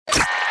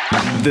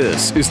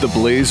This is the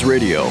Blaze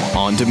Radio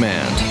on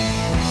demand.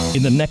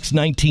 In the next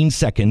 19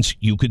 seconds,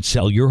 you could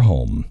sell your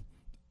home.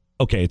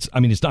 Okay, it's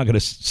not going to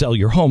sell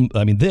your home,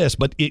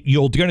 but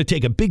you're going to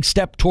take a big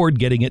step toward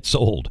getting it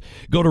sold.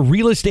 Go to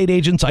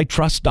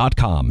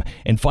realestateagentsitrust.com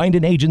and find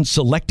an agent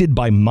selected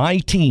by my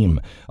team,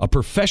 a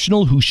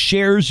professional who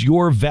shares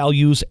your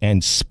values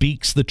and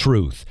speaks the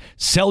truth.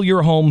 Sell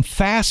your home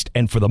fast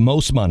and for the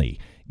most money.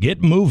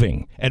 Get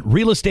moving at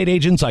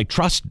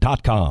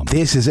realestateagentsitrust.com.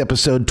 This is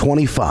episode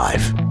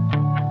 25.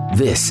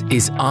 This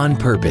is On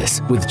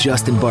Purpose with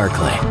Justin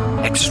Barclay.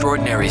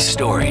 Extraordinary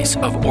stories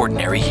of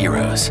ordinary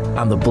heroes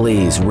on the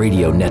Blaze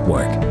Radio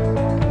Network.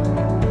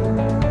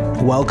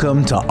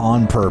 Welcome to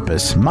On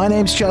Purpose. My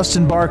name's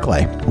Justin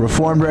Barclay,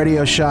 Reformed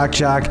Radio shock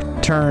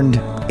jock turned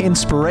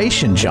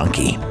inspiration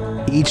junkie.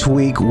 Each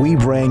week, we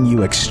bring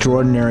you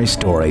extraordinary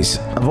stories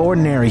of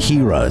ordinary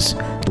heroes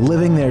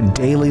living their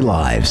daily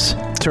lives,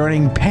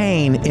 turning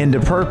pain into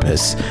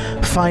purpose,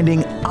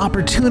 finding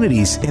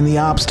opportunities in the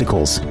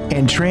obstacles,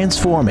 and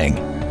transforming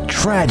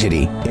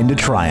tragedy into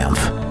triumph.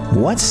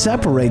 What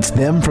separates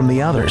them from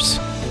the others?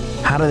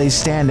 How do they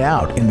stand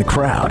out in the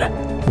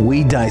crowd?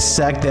 We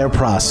dissect their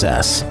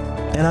process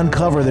and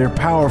uncover their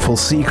powerful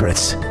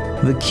secrets,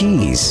 the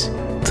keys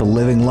to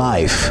living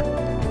life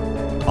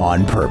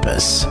on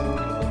purpose.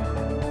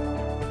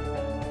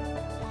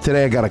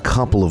 Today I got a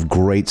couple of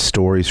great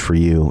stories for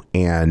you,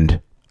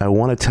 and I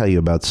want to tell you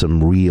about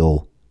some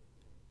real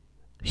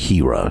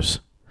heroes.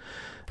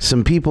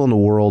 Some people in the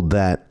world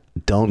that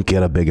don't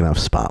get a big enough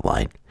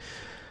spotlight.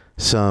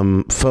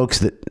 Some folks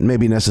that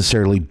maybe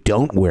necessarily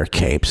don't wear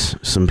capes.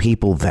 Some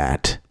people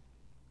that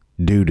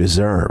do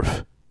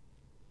deserve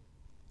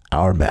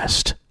our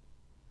best,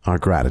 our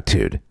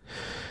gratitude.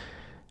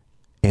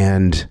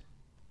 And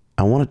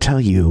I want to tell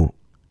you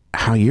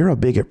how you're a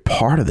bigger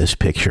part of this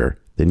picture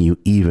than you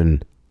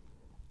even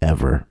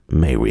ever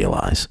may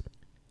realize.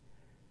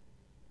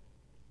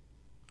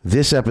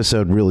 This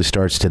episode really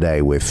starts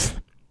today with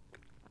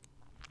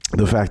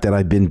the fact that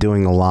I've been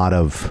doing a lot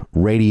of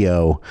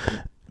radio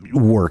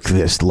work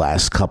this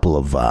last couple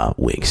of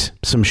weeks.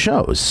 Some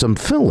shows, some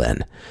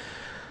fill-in.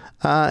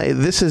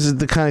 This is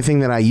the kind of thing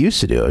that I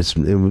used to do.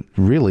 It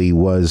really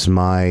was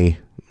my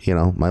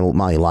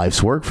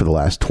life's work for the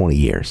last 20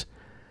 years.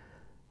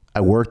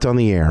 I worked on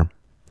the air,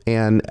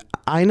 and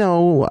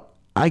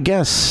I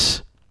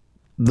guess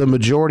the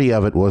majority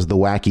of it was the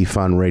Wacky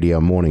Fun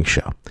Radio morning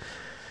show.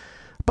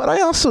 But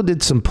I also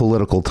did some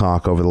political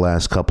talk over the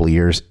last couple of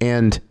years,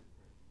 and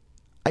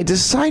I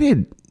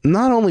decided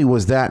not only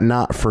was that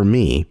not for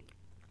me,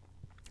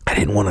 I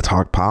didn't want to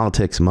talk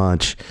politics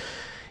much.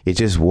 It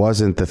just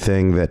wasn't the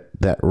thing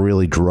that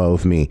really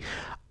drove me.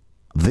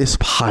 This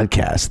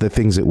podcast, the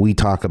things that we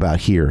talk about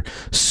here,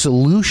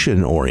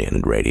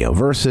 solution-oriented radio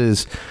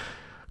versus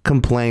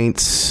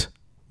complaints,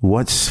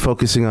 what's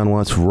focusing on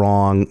what's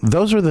wrong.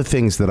 Those are the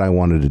things that I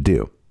wanted to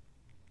do.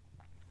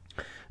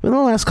 In the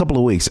last couple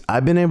of weeks,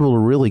 I've been able to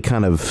really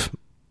kind of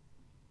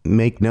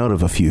make note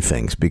of a few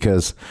things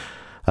because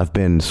I've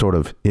been sort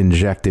of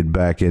injected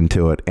back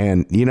into it.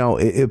 And,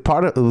 it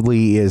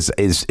partly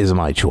is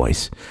my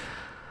choice.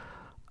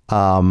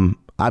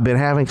 I've been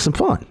having some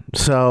fun.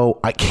 So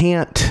I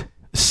can't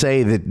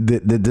say that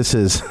this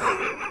is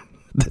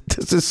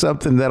this is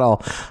something that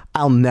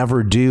I'll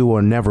never do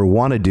or never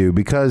want to do,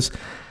 because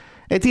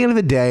at the end of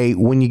the day,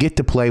 when you get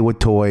to play with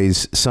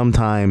toys,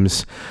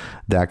 sometimes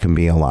that can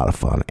be a lot of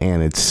fun,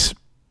 and it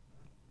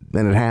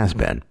has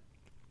been.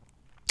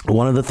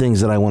 One of the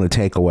things that I want to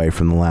take away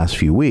from the last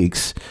few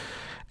weeks,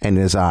 and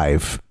as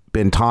I've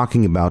been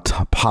talking about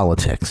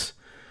politics,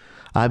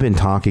 I've been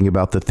talking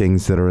about the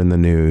things that are in the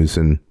news,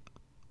 and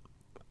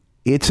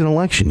it's an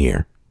election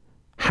year.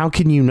 How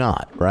can you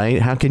not,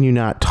 right? How can you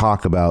not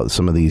talk about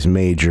some of these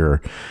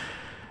major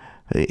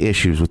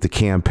issues with the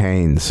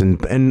campaigns?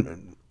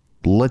 And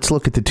let's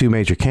look at the two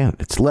major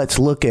candidates. Let's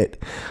look at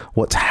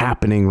what's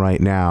happening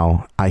right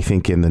now, I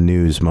think, in the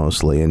news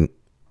mostly. And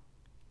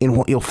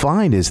what you'll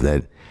find is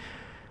that,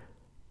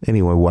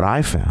 anyway, what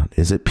I found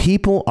is that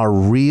people are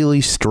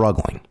really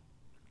struggling.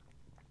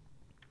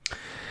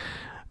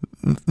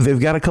 They've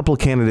got a couple of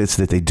candidates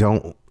that they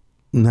don't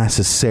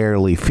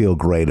necessarily feel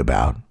great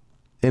about.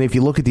 And if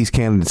you look at these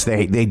candidates,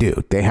 they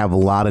do. They have a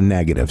lot of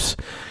negatives.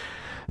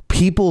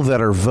 People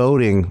that are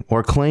voting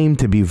or claim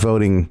to be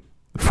voting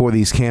for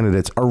these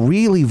candidates are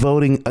really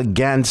voting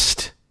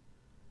against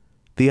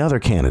the other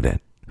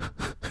candidate,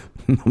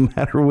 no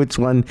matter which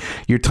one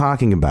you're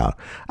talking about.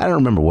 I don't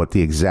remember what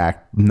the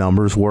exact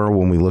numbers were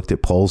when we looked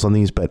at polls on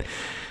these, but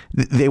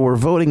they were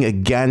voting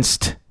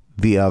against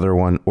the other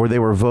one, or they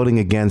were voting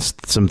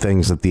against some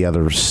things that the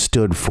other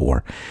stood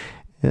for.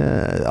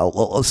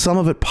 Some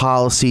of it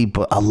policy,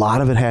 but a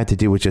lot of it had to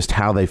do with just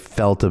how they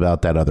felt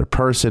about that other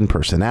person,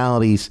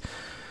 personalities,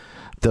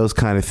 those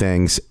kind of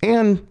things.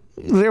 And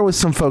there was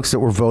some folks that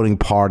were voting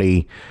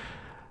party,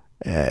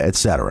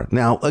 etc.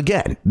 Now,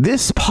 again,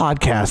 this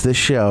podcast, this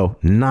show,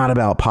 not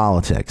about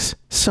politics.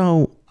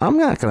 So I'm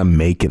not going to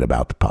make it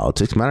about the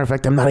politics. Matter of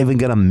fact, I'm not even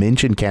going to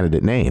mention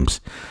candidate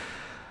names.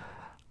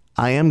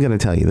 I am going to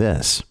tell you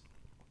this.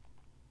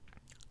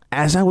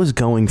 as I was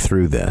going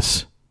through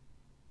this,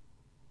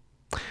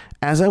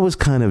 as I was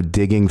kind of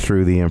digging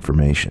through the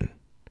information,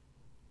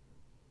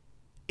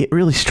 it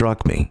really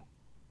struck me.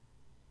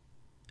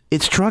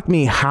 It struck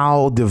me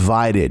how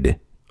divided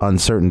on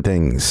certain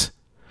things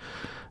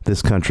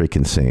this country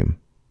can seem.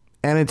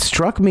 And it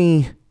struck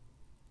me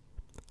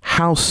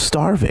how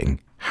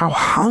starving, how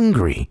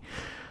hungry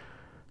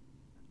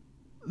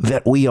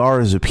that we are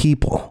as a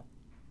people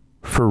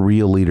for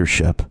real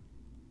leadership.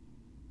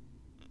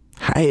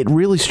 It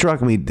really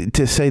struck me,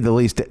 to say the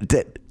least,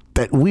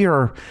 that we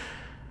are,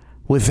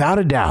 without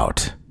a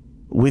doubt,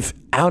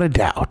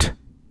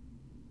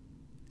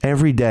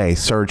 every day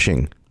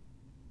searching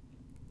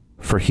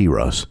for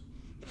heroes.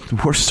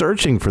 We're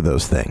searching for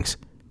those things.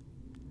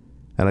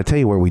 And I tell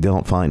you where we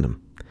don't find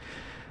them.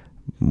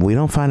 We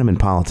don't find them in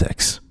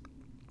politics.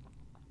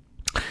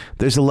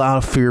 There's a lot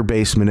of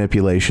fear-based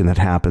manipulation that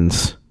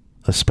happens,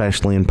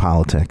 especially in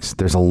politics.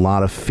 There's a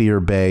lot of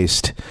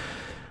fear-based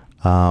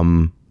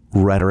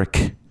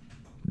rhetoric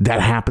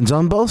that happens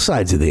on both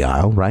sides of the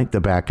aisle, right?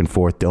 The back and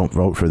forth, don't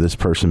vote for this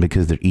person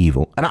because they're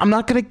evil. And I'm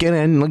not going to get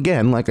in,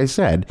 again, like I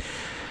said,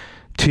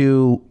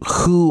 to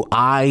who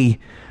I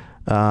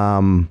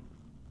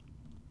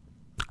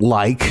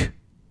like,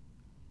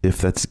 if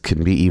that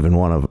can be even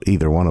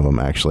either one of them,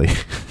 actually,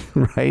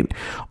 right?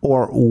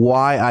 Or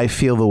why I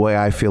feel the way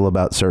I feel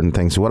about certain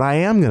things. What I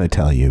am going to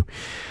tell you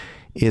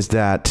is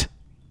that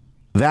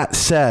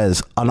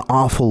says an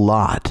awful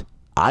lot,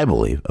 I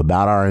believe,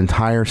 about our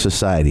entire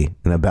society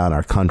and about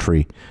our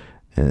country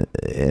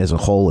as a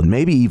whole, and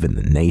maybe even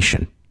the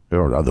nation,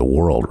 or the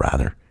world,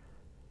 rather.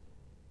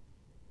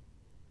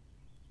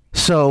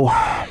 So,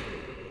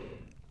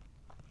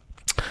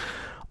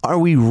 are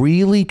we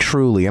really,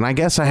 truly, and I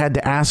guess I had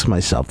to ask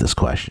myself this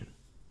question,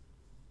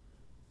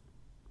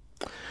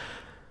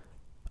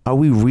 are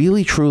we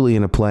really, truly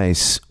in a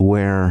place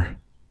where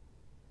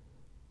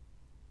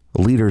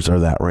leaders are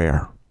that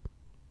rare?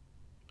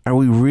 Are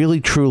we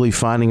really, truly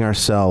finding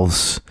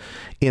ourselves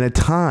in a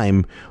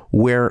time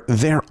where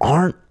there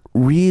aren't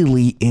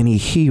really any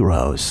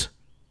heroes?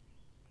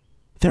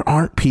 There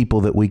aren't people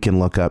that we can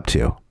look up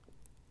to.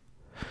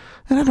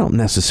 And I don't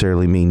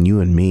necessarily mean you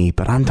and me,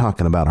 but I'm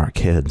talking about our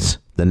kids,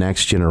 the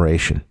next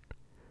generation.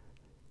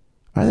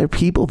 Are there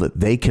people that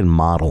they can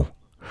model?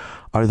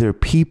 Are there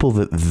people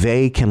that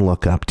they can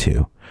look up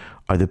to?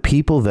 Are there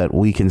people that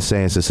we can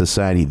say as a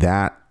society,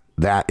 that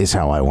is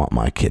how I want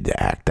my kid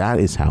to act. That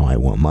is how I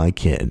want my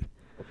kid.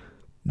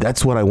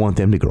 That's what I want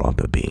them to grow up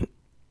to be.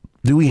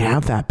 Do we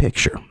have that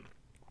picture?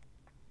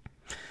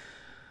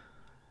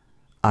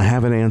 I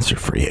have an answer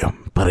for you,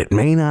 but it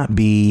may not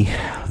be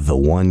the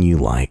one you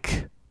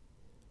like.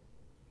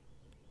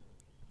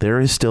 There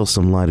is still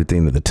some light at the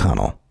end of the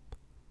tunnel.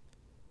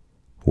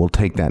 We'll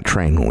take that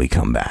train when we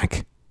come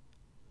back.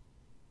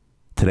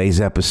 Today's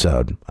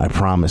episode, I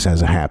promise,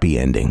 has a happy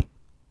ending.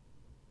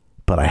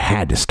 But I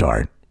had to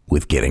start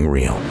with getting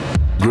real.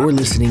 You're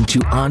listening to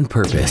On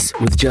Purpose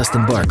with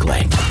Justin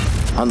Barclay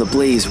on the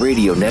Blaze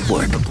Radio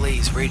Network. The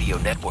Blaze Radio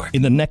Network.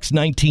 In the next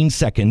 19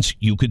 seconds,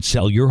 you could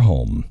sell your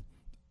home.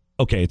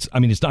 Okay, it's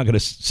not going to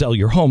sell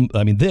your home,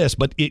 but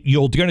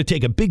you're going to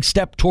take a big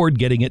step toward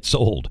getting it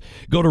sold.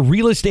 Go to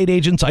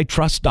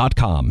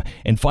realestateagentsitrust.com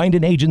and find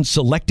an agent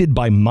selected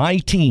by my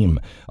team,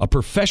 a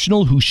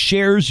professional who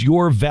shares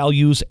your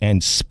values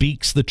and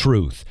speaks the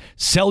truth.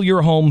 Sell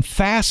your home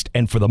fast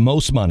and for the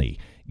most money.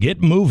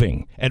 Get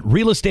moving at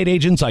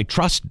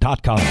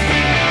realestateagentsitrust.com.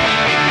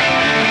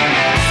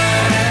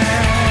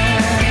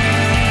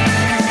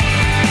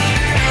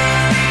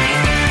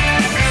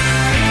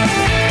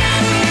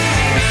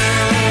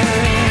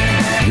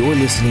 You're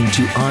listening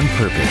to On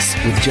Purpose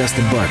with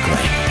Justin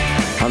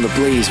Barclay on the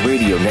Blaze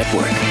Radio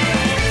Network.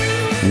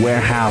 Where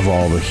have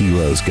all the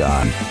heroes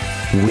gone?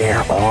 Where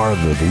are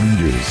the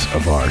leaders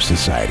of our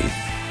society?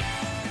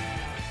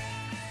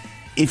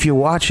 If you're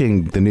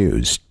watching the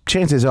news,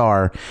 chances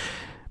are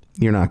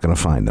you're not going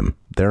to find them.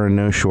 They're in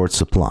no short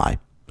supply.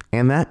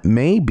 And that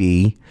may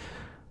be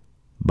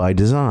by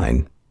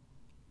design.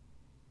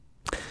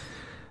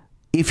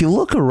 If you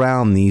look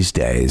around these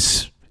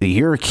days,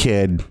 you're a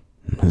kid,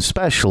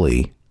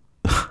 especially,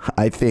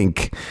 I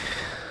think,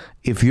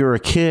 if you're a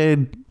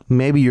kid,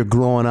 maybe you're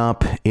growing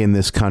up in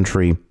this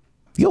country,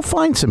 you'll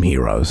find some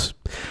heroes.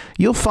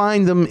 You'll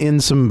find them in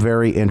some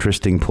very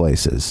interesting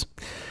places.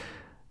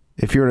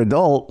 If you're an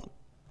adult,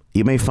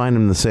 you may find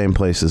them in the same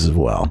places as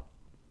well.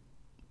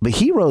 The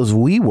heroes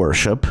we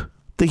worship,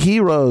 the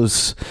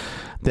heroes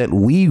that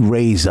we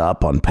raise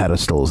up on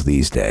pedestals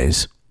these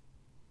days,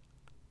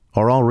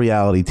 are all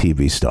reality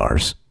TV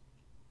stars.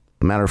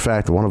 Matter of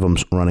fact, one of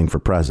them's running for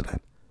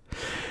president.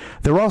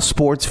 They're all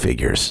sports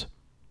figures.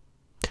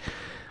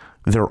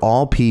 They're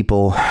all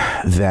people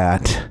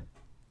that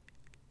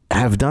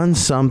have done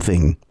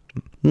something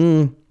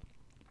that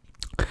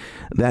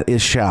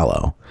is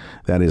shallow,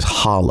 that is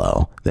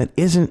hollow, that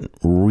isn't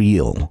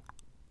real.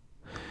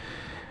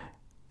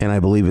 And I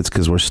believe it's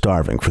because we're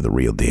starving for the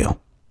real deal.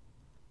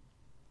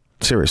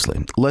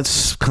 Seriously,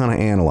 let's kind of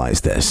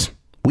analyze this.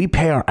 We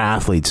pay our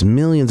athletes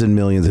millions and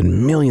millions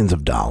and millions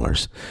of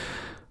dollars.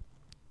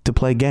 to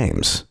play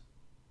games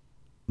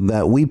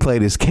that we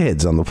played as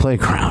kids on the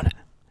playground.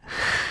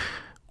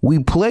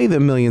 We play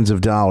them millions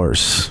of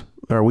dollars,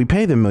 or we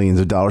pay them millions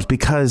of dollars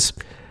because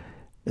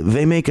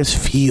they make us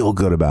feel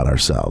good about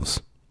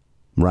ourselves,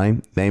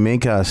 right? They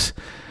make us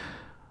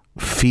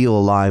feel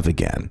alive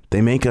again.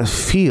 They make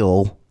us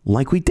feel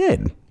like we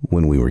did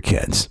when we were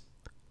kids.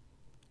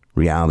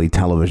 Reality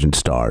television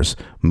stars,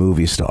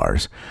 movie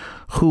stars,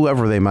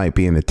 whoever they might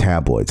be in the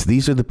tabloids.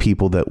 These are the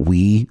people that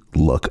we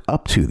look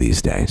up to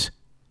these days.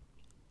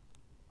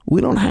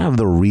 We don't have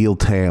the real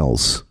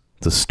tales,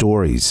 the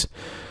stories,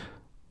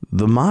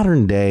 the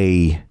modern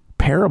day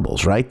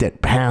parables, right?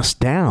 That pass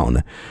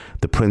down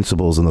the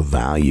principles and the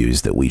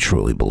values that we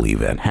truly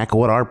believe in. Heck,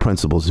 what are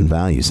principles and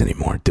values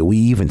anymore? Do we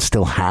even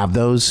still have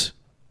those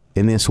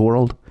in this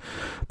world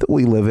that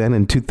we live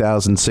in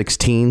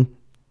 2016?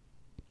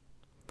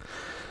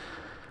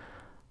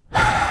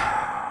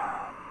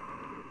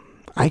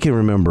 I can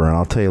remember, and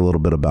I'll tell you a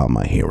little bit about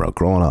my hero.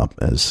 Growing up,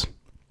 as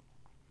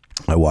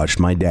I watched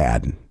my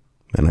dad,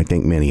 and I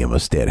think many of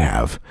us did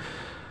have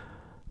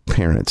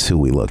parents who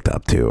we looked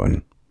up to,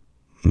 and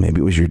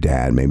maybe it was your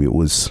dad, maybe it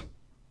was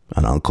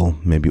an uncle,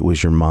 maybe it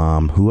was your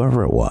mom,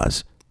 whoever it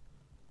was.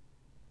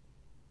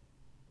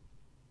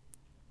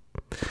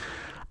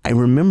 I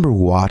remember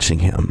watching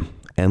him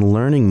and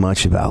learning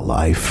much about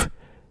life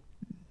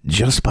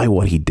just by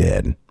what he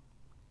did.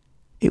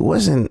 It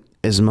wasn't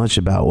as much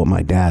about what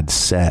my dad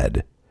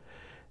said.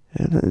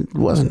 It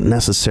wasn't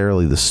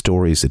necessarily the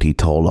stories that he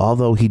told,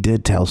 although he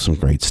did tell some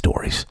great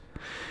stories.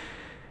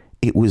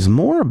 It was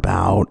more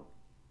about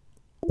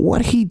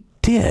what he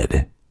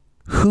did,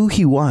 who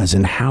he was,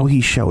 and how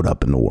he showed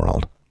up in the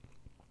world.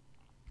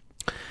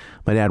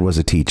 My dad was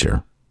a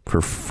teacher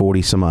for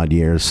 40 some odd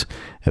years.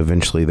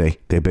 Eventually,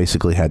 they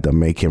basically had to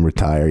make him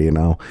retire, you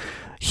know.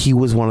 He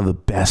was one of the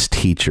best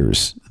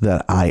teachers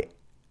that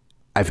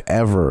I've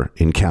ever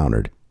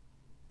encountered,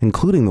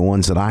 including the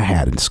ones that I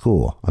had in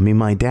school. I mean,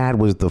 my dad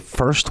was the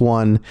first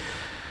one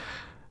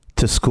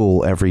to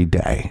school every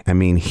day. I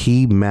mean,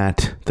 he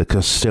met the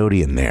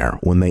custodian there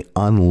when they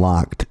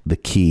unlocked the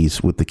keys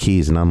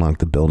and unlocked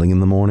the building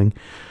in the morning,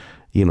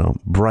 you know,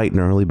 bright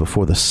and early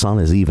before the sun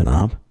is even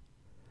up.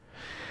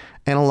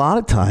 And a lot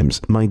of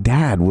times my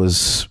dad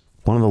was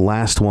one of the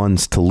last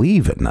ones to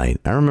leave at night.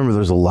 I remember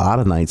there's a lot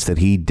of nights that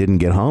he didn't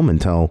get home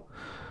until,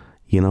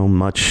 you know,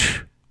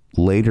 much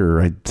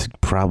later,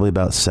 probably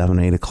about 7,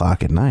 8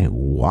 o'clock at night.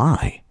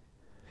 Why?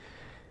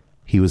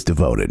 He was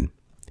devoted.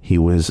 He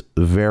was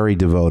very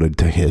devoted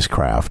to his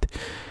craft.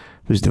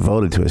 He was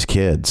devoted to his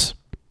kids.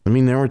 I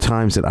mean, there were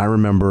times that I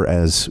remember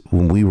as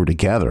when we were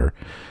together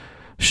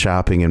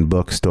shopping in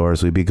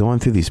bookstores, we'd be going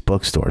through these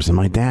bookstores, and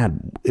my dad,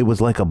 it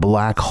was like a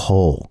black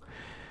hole.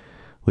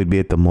 We'd be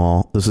at the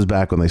mall. This is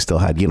back when they still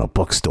had, you know,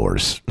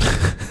 bookstores.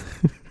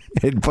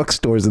 Had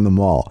bookstores in the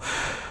mall.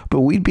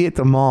 But we'd be at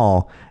the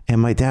mall,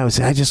 and my dad would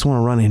say, I just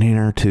want to run in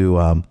here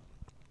to,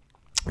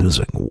 it was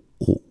like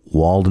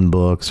Walden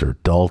Books or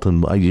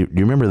Dalton. You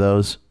remember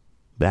those?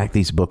 Back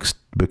these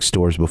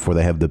bookstores before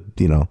they have the,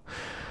 you know,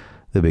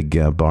 the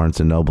big Barnes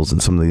and Nobles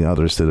and some of the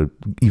others that have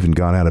even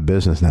gone out of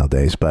business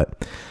nowadays.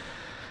 But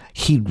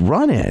he'd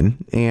run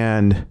in,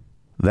 and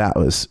that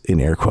was in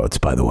air quotes,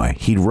 by the way.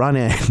 He'd run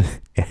in,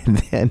 and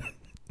then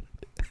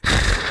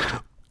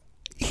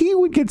he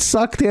would get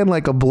sucked in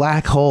like a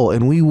black hole.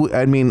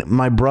 And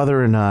my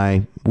brother and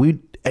I, we'd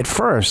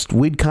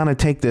kind of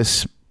take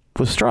this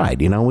with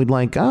stride, you know, we'd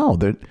like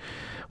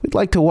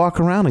to walk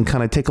around and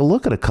kind of take a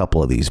look at a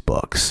couple of these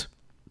books.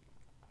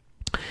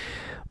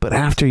 But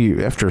after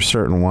a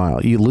certain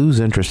while, you lose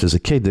interest as a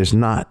kid. There's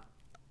not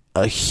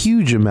a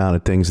huge amount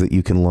of things that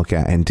you can look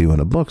at and do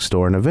in a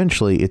bookstore. And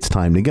eventually it's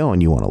time to go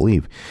and you want to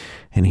leave.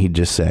 And he'd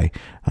just say,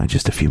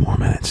 just a few more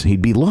minutes.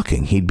 He'd be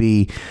looking. He'd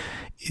be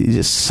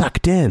just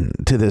sucked in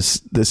to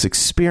this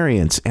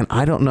experience. And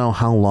I don't know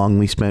how long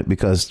we spent,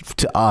 because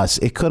to us,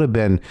 it could have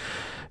been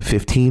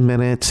 15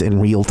 minutes in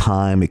real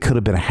time. It could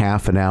have been a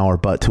half an hour.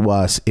 But to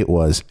us, it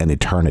was an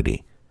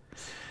eternity.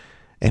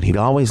 And he'd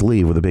always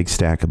leave with a big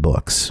stack of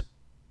books.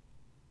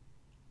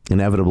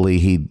 Inevitably,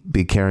 he'd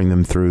be carrying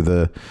them through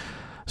the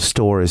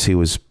store as he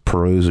was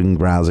browsing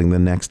the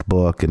next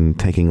book and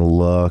taking a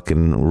look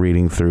and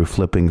reading through,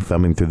 thumbing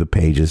through the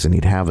pages, and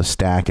he'd have a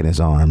stack in his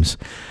arms.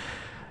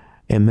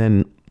 And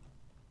then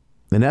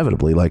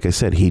inevitably, like I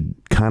said, he'd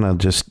kind of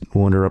just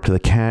wander up to the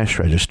cash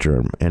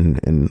register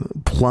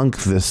and plunk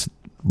this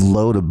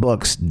load of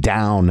books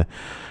down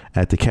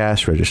at the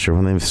cash register.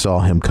 When they saw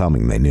him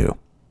coming, they knew.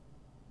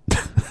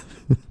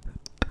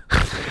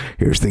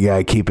 Here's the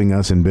guy keeping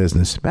us in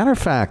business. Matter of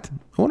fact,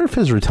 I wonder if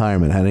his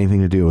retirement had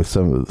anything to do with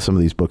some of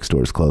these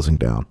bookstores closing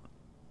down.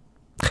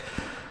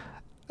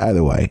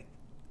 Either way,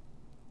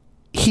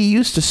 he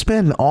used to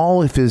spend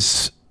all of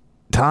his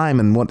time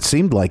and what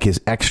seemed like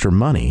his extra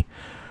money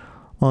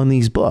on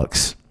these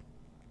books.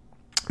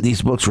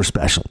 These books were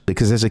special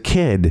because as a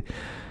kid,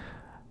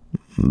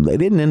 they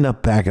didn't end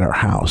up back at our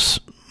house.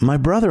 My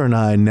brother and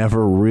I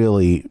never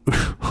really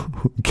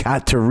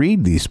got to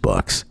read these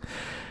books.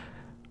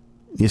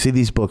 You see,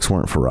 these books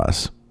weren't for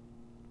us.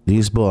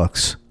 These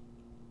books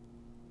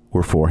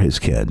were for his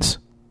kids.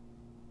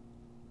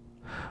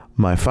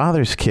 My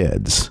father's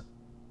kids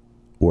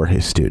were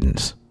his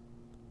students.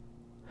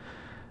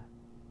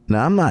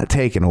 Now, I'm not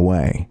taking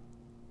away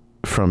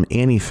from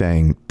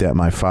anything that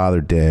my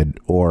father did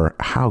or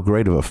how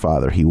great of a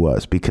father he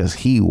was, because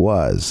he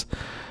was,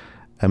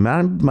 and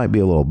I might be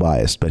a little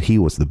biased, but he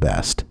was the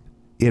best.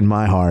 In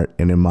my heart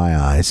and in my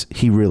eyes,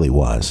 he really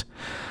was.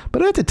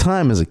 But at the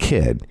time as a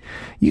kid,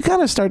 you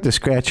kind of start to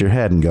scratch your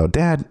head and go,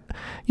 Dad,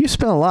 you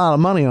spent a lot of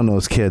money on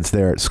those kids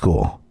there at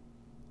school.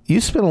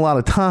 You spent a lot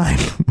of time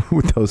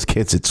with those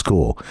kids at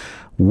school.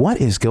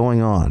 What is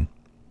going on?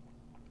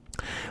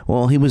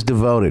 Well, he was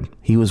devoted.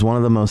 He was one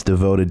of the most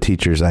devoted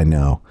teachers I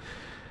know.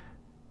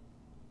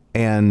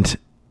 And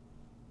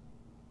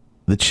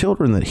the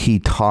children that he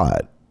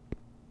taught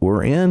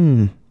were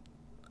in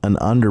an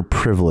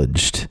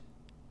underprivileged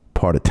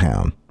part of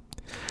town.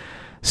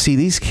 See,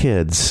 these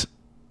kids,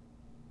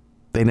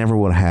 they never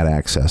would have had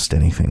access to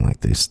anything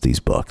like these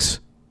books.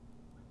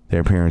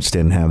 Their parents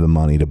didn't have the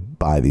money to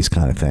buy these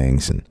kind of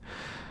things, and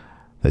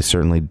they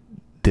certainly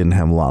didn't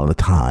have a lot of the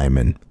time,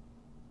 and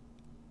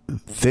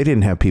they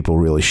didn't have people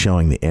really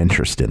showing the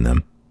interest in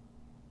them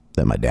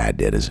that my dad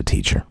did as a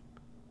teacher.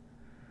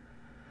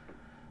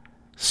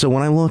 So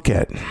when I look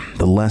at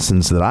the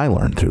lessons that I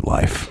learned through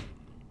life,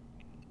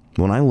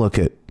 when I look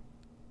at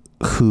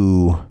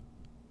who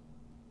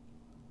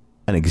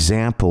an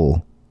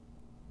example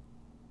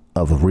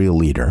of a real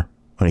leader,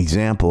 an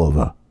example of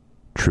a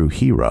true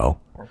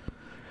hero,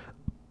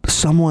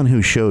 someone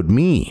who showed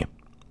me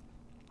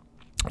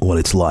what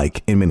it's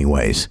like in many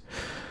ways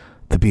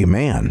to be a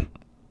man,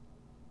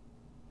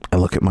 I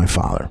look at my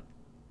father.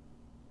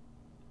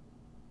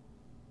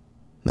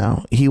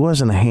 Now, he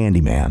wasn't a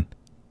handyman.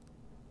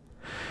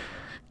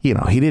 You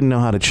know, he didn't know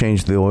how to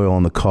change the oil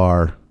in the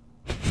car.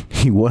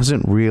 He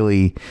wasn't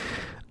really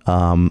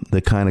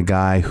the kind of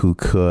guy who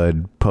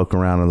could poke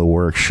around in the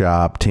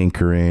workshop,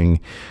 tinkering,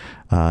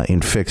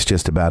 and fix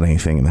just about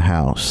anything in the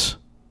house.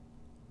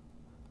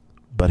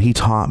 But he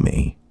taught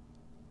me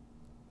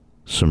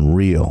some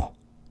real,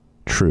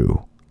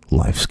 true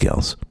life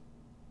skills.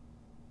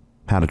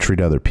 How to treat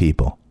other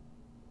people.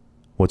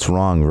 What's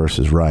wrong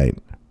versus right.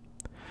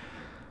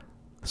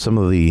 Some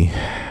of the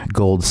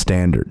gold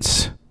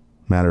standards.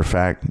 Matter of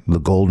fact, the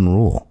golden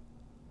rule.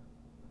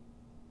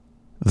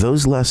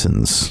 Those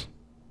lessons,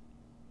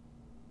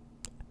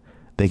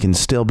 they can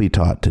still be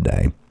taught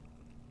today.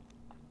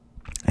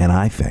 And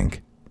I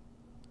think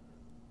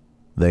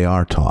they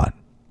are taught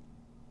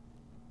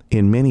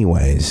in many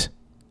ways,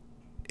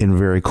 in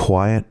very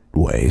quiet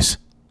ways,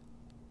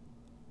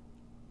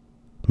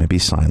 maybe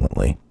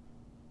silently,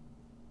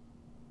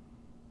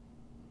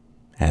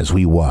 as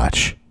we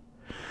watch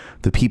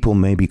the people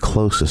maybe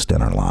closest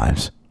in our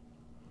lives.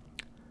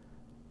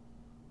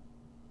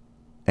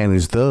 And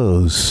as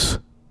those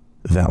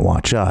that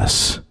watch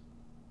us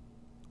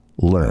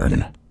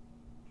learn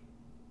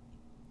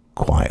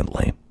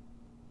quietly.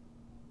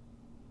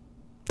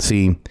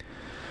 See,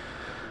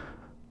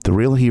 the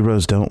real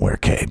heroes don't wear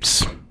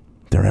capes.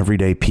 They're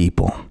everyday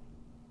people.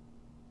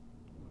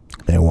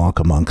 They walk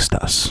amongst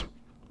us.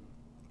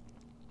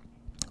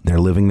 They're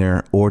living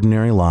their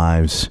ordinary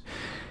lives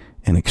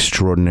in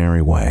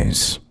extraordinary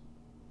ways.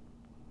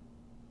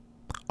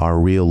 Our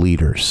real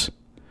leaders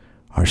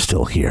are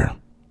still here.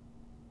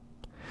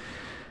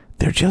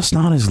 They're just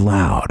not as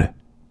loud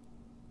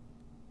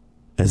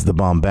as the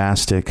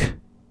bombastic,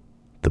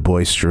 the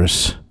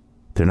boisterous.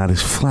 They're not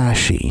as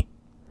flashy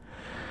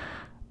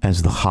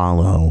as the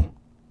hollow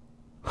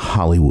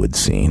Hollywood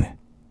scene.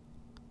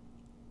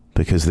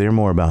 Because they're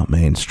more about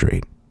Main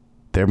Street.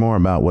 They're more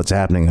about what's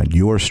happening on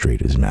your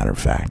street, as a matter of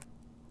fact.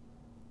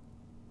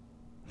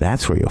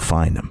 That's where you'll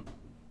find them.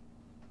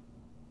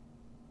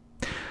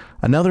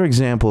 Another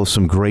example of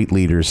some great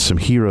leaders, some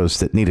heroes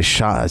that need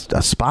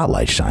a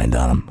spotlight shined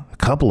on them. A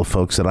couple of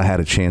folks that I had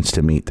a chance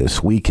to meet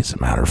this week, as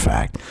a matter of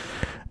fact.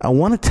 I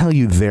want to tell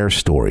you their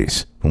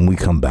stories when we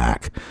come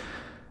back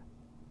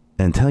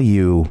and tell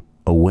you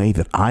a way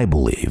that I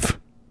believe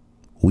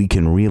we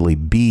can really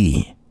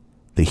be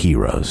the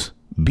heroes,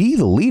 be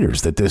the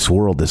leaders that this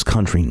world, this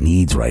country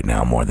needs right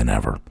now more than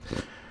ever.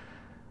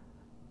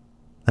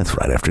 That's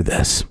right after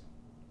this.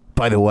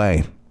 By the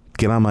way,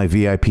 get on my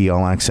VIP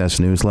All Access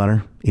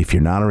newsletter. If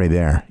you're not already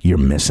there, you're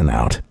missing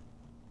out.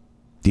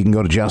 You can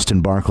go to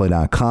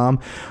justinbarclay.com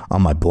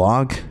on my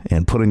blog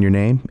and put in your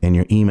name and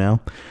your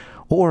email.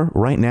 Or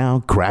right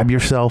now, grab your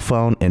cell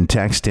phone and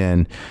text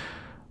in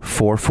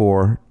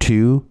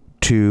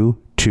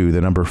 44222,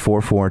 the number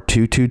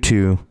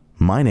 44222,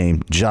 my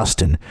name,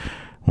 Justin.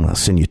 I'll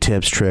send you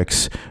tips,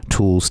 tricks,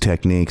 tools,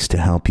 techniques to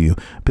help you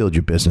build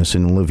your business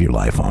and live your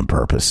life on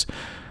purpose.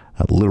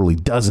 Literally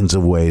dozens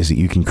of ways that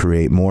you can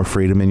create more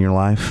freedom in your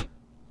life.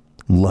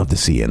 Love to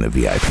see you in the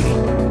VIP.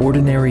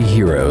 Ordinary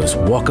heroes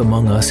walk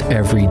among us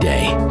every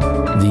day.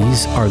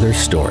 These are their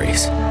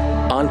stories.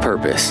 On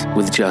Purpose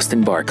with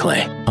Justin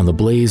Barclay on the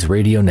Blaze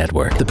Radio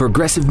Network. The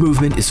progressive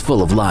movement is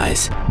full of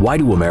lies. Why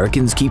do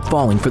Americans keep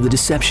falling for the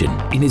deception?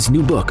 In his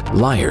new book,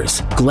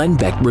 Liars, Glenn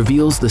Beck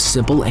reveals the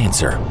simple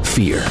answer: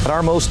 fear. At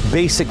our most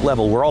basic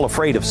level, we're all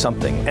afraid of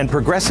something, and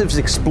progressives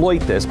exploit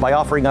this by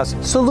offering us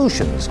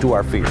solutions to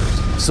our fears.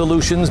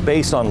 Solutions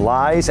based on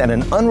lies and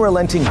an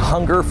unrelenting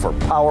hunger for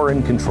power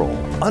and control.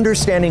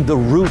 Understanding the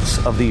roots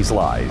of these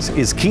lies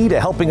is key to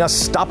helping us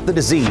stop the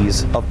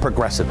disease of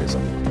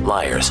progressivism.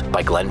 Liars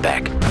by Glenn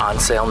Beck. On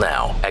sale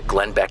now at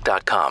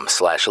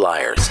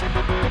glennbeck.com/liars.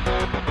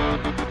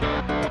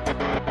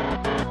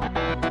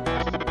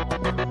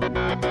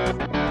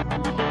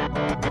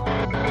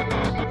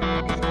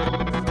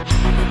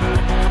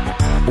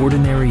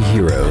 Ordinary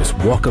heroes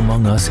walk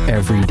among us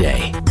every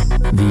day.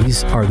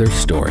 These are their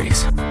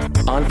stories.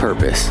 On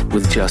Purpose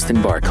with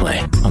Justin Barclay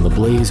on the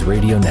Blaze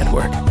Radio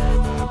Network.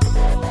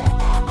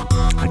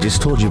 I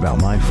just told you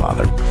about my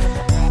father,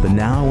 but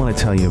now I want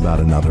to tell you about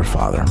another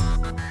father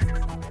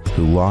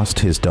who lost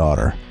his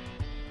daughter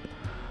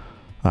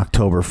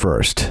October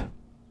 1st,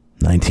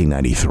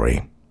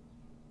 1993.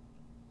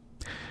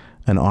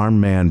 An armed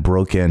man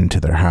broke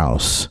into their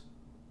house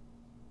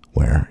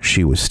where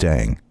she was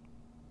staying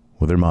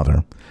with her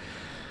mother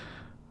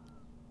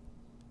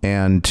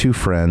and two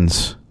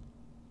friends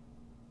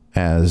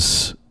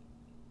as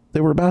they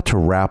were about to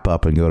wrap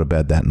up and go to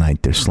bed that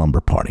night, their slumber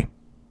party.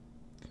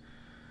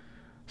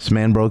 This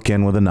man broke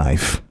in with a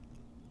knife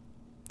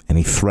and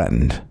he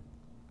threatened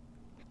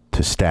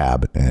to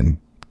stab and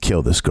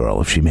kill this girl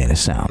if she made a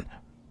sound.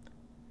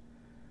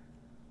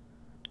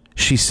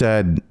 She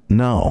said,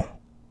 "No,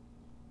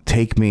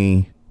 take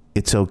me,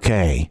 it's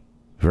okay,"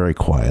 very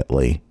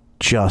quietly.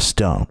 "Just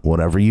don't,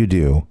 whatever you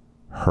do,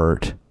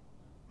 hurt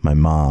my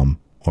mom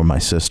or my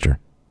sister,"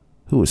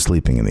 who was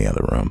sleeping in the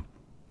other room.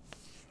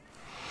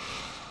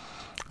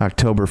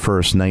 October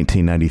 1st,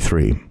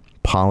 1993,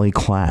 Polly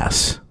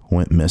Klaas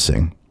went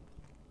missing.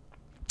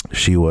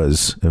 She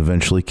was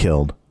eventually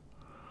killed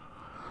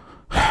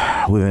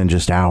within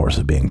just hours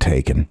of being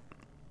taken.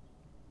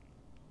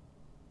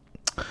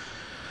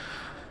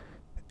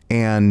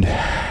 And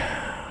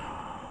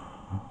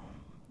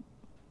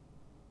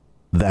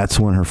that's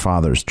when her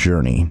father's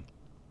journey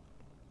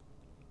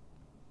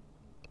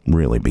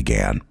really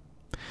began.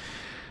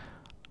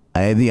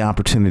 I had the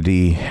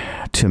opportunity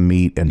to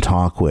meet and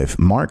talk with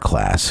Mark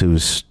Klaas,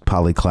 who's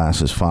Polly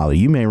Klaas's father.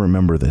 You may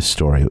remember this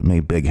story. It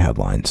made big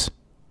headlines.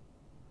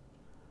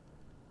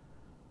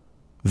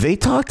 They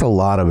talked a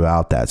lot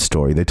about that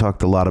story. They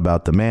talked a lot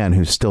about the man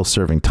who's still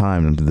serving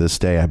time. And to this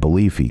day, I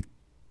believe he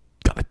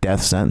got a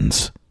death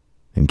sentence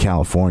in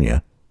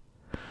California.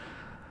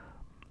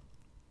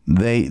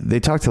 They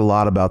talked a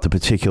lot about the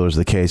particulars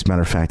of the case.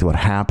 Matter of fact, what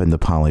happened to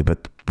Polly.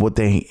 But what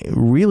they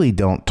really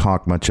don't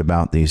talk much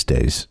about these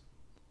days,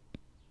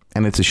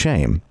 and it's a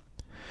shame,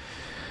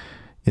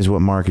 is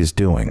what Mark is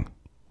doing,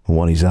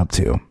 what he's up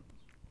to.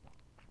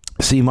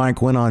 See,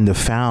 Mark went on to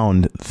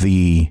found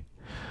the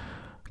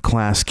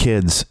Klaas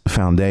Kids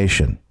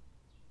Foundation.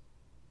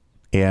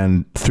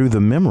 And through the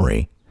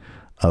memory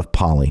of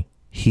Polly,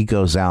 he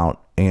goes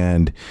out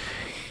and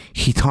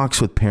he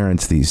talks with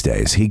parents these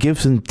days. He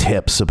gives them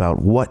tips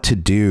about what to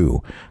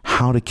do,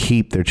 how to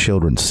keep their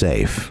children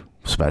safe,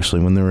 especially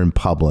when they're in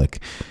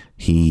public.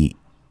 He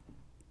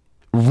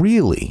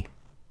really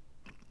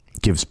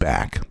gives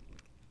back.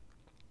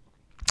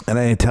 And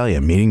I tell you,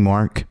 meeting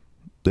Mark,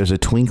 there's a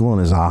twinkle in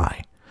his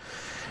eye.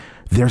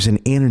 There's an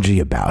energy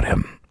about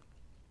him.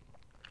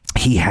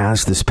 He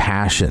has this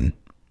passion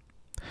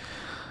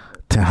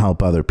to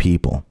help other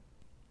people.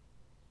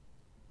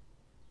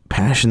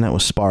 Passion that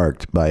was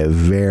sparked by a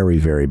very,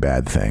 very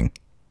bad thing.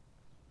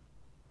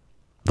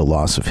 The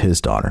loss of his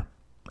daughter.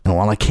 And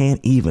while I can't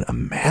even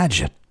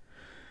imagine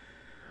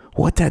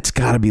what that's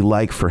got to be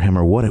like for him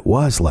or what it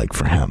was like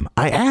for him,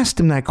 I asked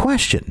him that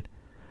question.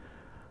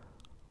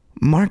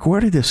 Mark, where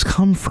did this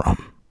come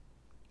from?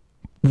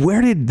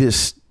 Where did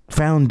this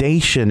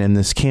foundation and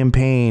this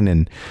campaign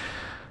and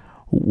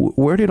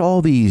where did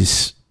all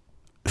these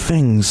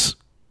things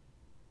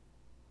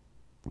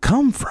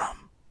come from?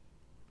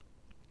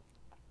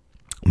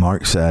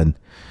 Mark said,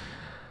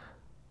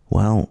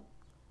 well,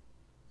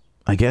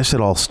 I guess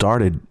it all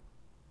started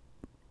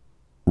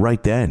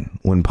right then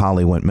when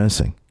Polly went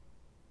missing.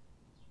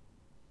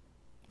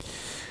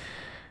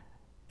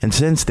 And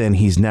since then,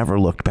 he's never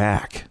looked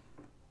back.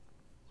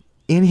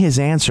 In his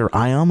answer,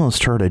 I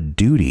almost heard a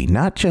duty,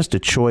 not just a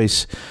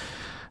choice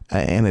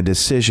and a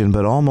decision,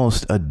 but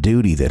almost a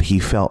duty that he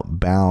felt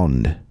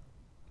bound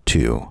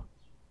to.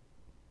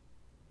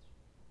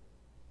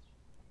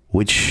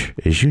 Which,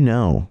 as you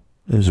know,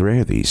 is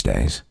rare these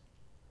days.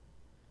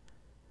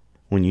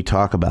 When you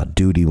talk about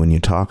duty, when you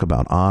talk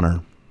about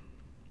honor,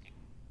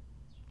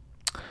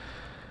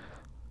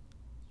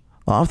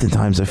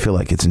 oftentimes I feel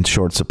like it's in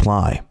short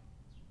supply.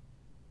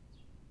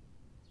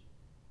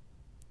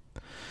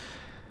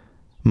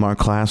 Mark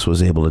Klaas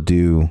was able to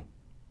do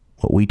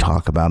what we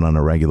talk about on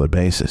a regular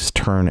basis,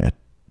 turn a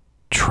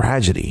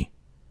tragedy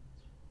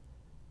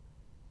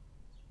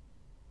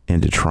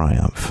into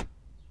triumph.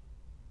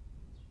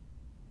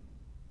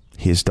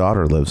 his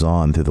daughter lives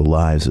on through the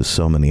lives of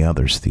so many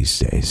others these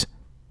days.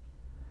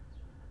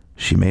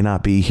 She may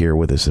not be here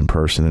with us in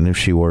person, and if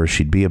she were,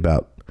 she'd be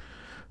about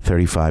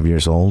 35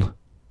 years old.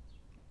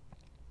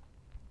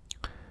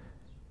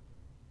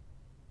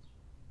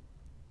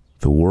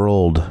 The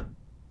world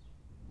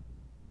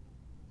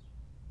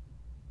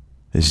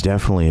is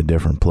definitely a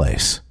different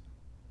place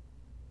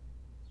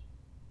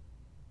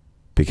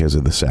because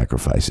of the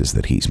sacrifices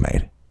that he's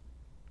made.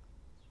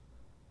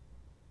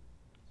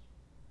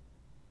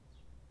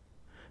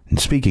 And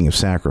speaking of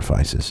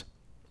sacrifices,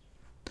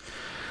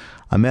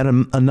 I met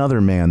another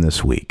man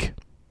this week,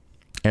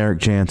 Eric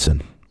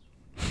Jansen.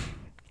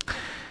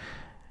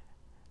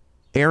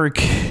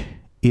 Eric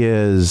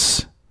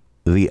is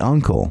the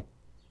uncle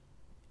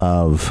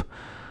of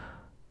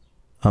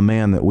a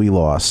man that we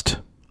lost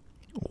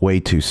way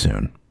too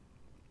soon.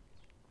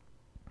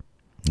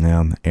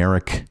 Now,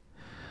 Eric,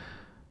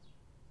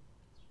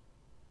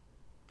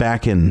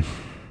 back in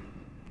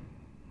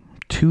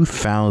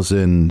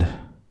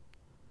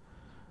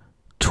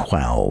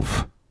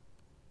 2012,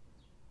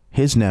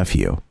 his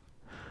nephew,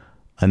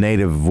 a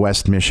native of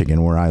West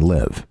Michigan where I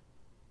live,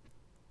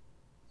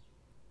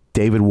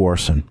 David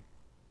Warson,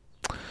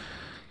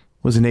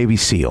 was a Navy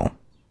SEAL.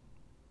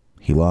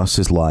 He lost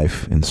his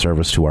life in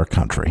service to our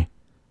country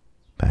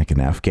back in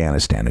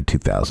Afghanistan in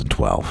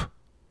 2012.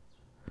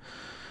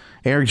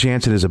 Eric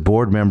Jansen is a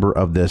board member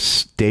of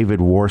this David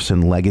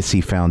Warson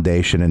Legacy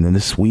Foundation, and then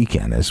this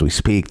weekend, as we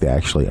speak, they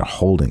actually are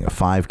holding a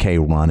 5K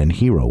run and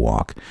hero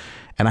walk.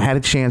 And I had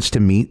a chance to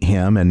meet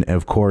him and,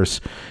 of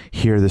course,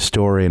 hear the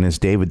story. And as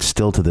David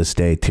still to this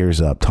day tears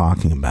up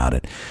talking about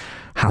it,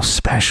 how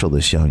special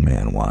this young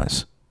man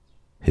was,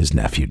 his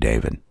nephew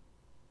David.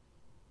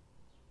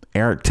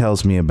 Eric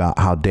tells me about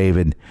how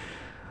David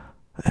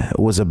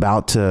was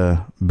about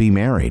to be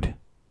married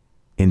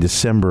in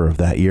December of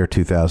that year,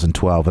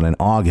 2012, and in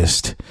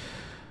August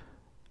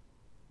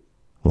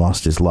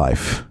lost his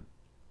life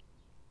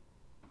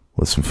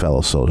with some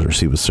fellow soldiers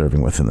he was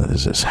serving with, and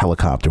his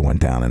helicopter went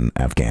down in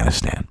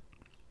Afghanistan.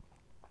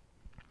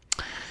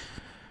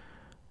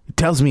 He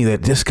tells me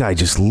that this guy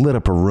just lit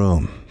up a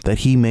room, that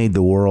he made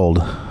the world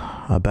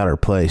a better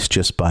place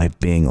just by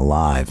being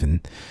alive,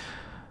 and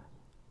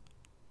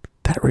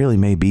that really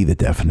may be the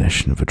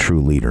definition of a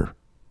true leader,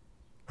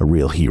 a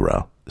real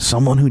hero,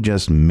 someone who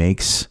just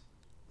makes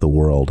the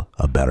world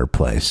a better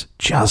place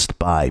just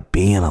by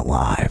being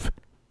alive.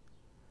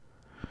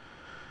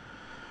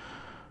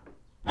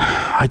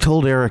 I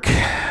told Eric,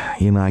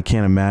 I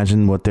can't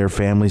imagine what their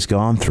family's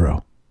gone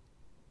through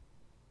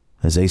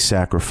as they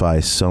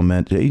sacrifice so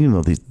much.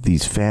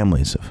 These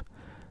families of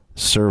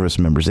service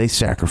members, they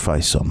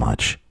sacrifice so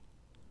much.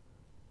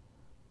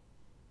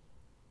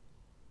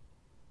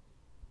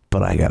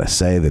 But I got to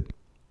say that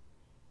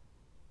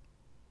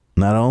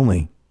not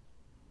only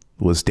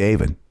was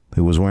David,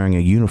 who was wearing a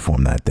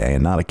uniform that day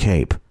and not a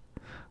cape,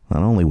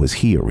 not only was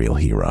he a real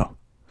hero,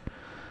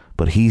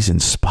 but he's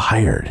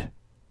inspired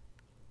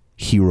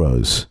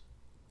heroes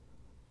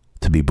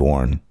to be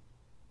born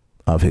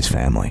of his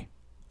family,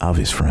 of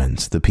his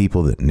friends, the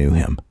people that knew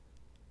him.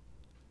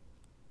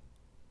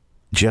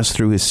 Just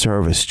through his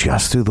service,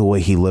 just through the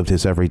way he lived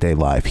his everyday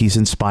life, he's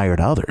inspired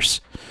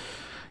others.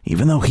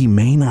 Even though he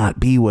may not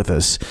be with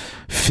us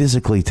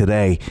physically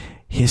today,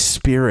 his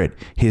spirit,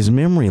 his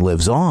memory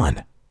lives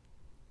on.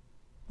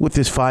 With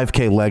this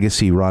 5K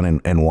legacy run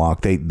and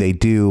walk, they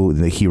do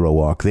the hero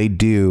walk. They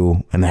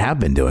do, and they have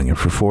been doing it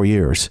for 4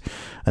 years,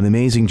 an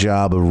amazing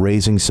job of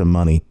raising some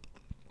money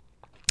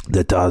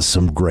that does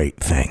some great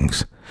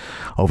things.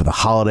 Over the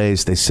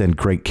holidays, they send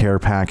great care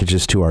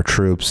packages to our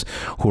troops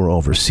who are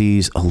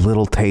overseas, a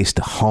little taste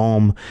of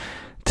home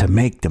to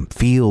make them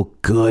feel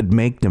good,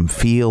 make them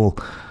feel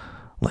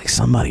like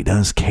somebody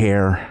does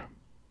care.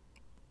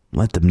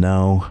 Let them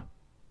know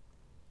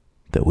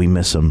that we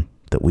miss them,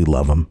 that we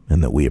love them,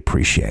 and that we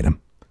appreciate them.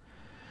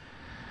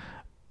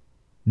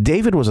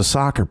 David was a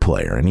soccer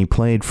player, and he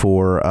played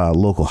for a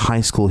local high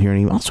school here, and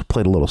he also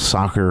played a little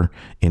soccer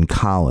in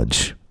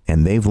college,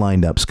 and they've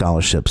lined up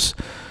scholarships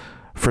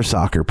for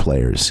soccer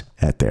players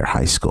at their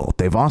high school.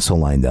 They've also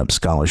lined up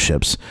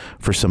scholarships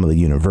for some of the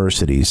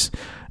universities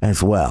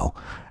as well.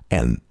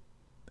 And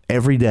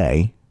every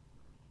day,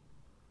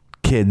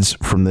 kids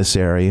from this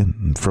area,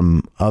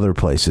 from other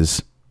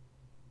places,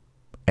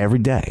 every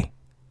day,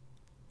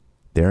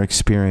 they're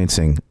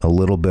experiencing a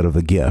little bit of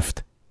a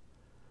gift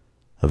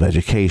of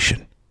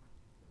education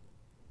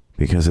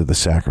because of the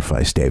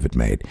sacrifice David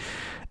made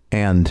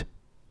and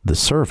the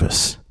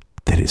service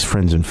that his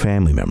friends and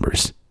family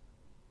members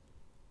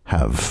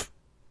have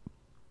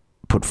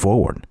put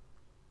forward.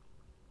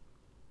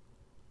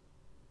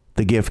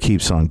 The gift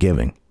keeps on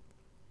giving.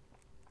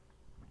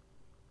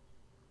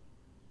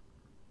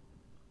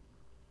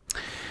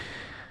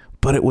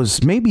 But it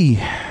was maybe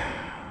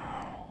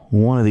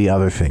one of the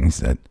other things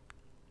that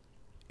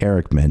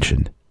Eric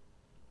mentioned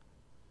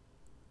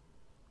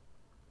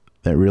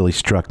that really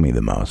struck me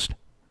the most.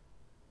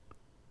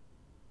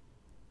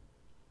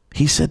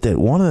 He said that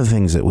one of the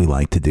things that we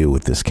like to do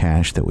with this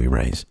cash that we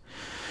raise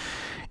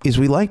is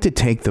we like to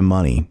take the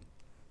money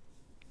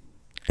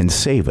and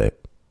save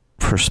it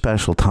for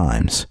special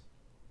times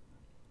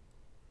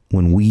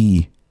when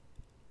we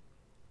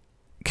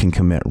can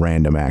commit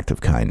random act of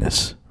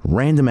kindness.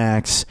 Random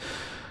acts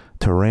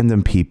to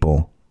random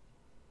people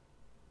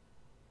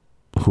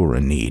who are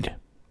in need.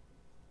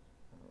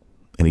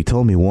 And he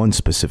told me one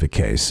specific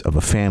case of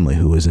a family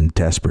who was in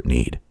desperate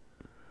need.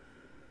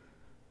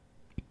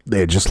 They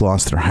had just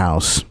lost their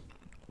house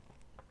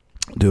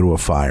due to a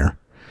fire.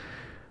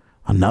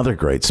 Another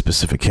great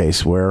specific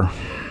case where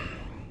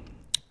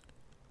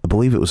I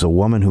believe it was a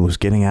woman who was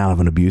getting out of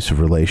an abusive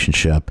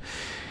relationship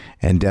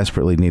and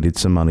desperately needed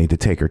some money to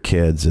take her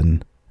kids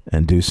and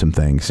do some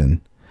things. And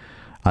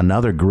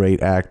another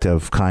great act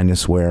of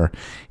kindness where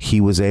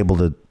he was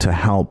able to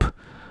help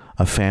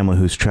a family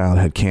whose child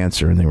had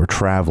cancer, and they were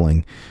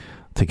traveling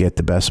to get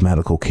the best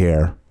medical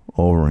care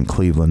over in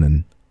Cleveland,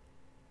 and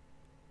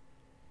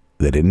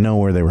they didn't know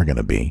where they were going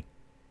to be.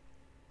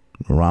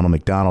 Ronald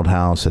McDonald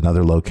House,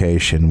 another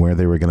location, where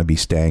they were going to be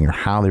staying or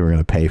how they were going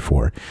to pay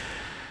for it.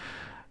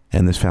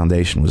 And this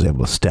foundation was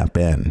able to step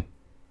in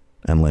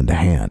and lend a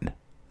hand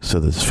so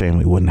that this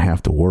family wouldn't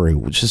have to worry,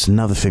 which is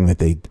another thing that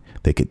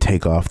they could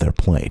take off their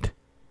plate.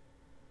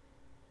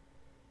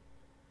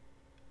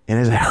 And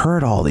as I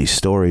heard all these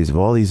stories of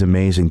all these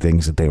amazing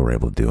things that they were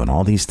able to do and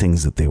all these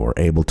things that they were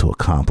able to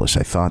accomplish,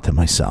 I thought to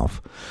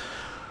myself,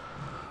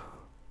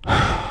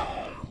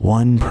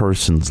 one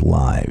person's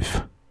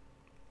life,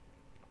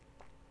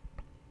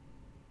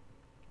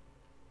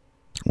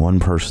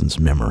 one person's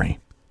memory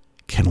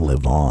can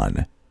live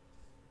on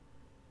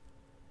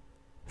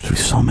through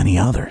so many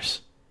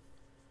others.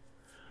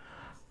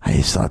 I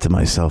just thought to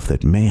myself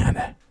that,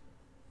 man,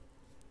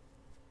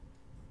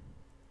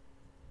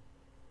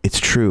 it's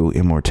true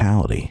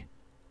immortality.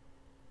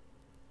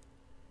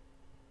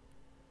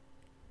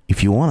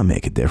 If you want to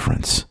make a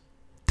difference,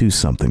 do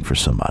something for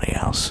somebody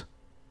else.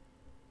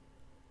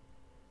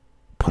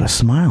 Put a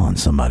smile on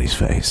somebody's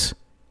face.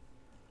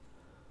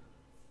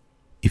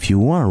 If you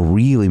want to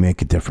really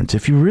make a difference,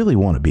 if you really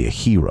want to be a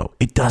hero,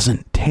 it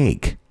doesn't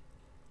take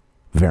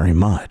very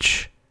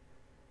much.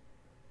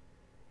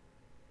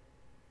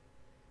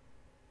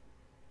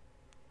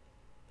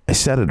 I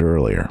said it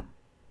earlier,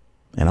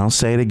 and I'll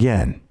say it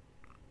again.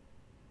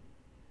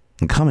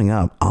 And coming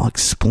up, I'll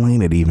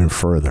explain it even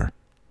further.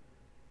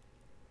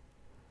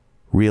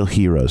 Real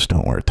heroes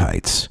don't wear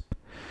tights.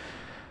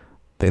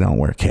 They don't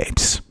wear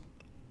capes.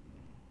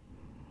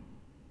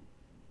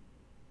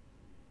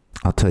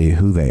 I'll tell you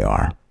who they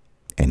are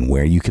and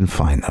where you can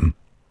find them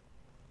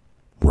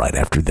right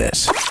after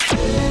this.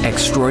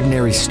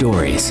 Extraordinary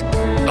stories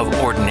of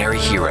ordinary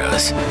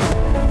heroes.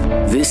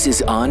 This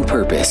is On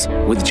Purpose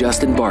with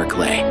Justin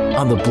Barclay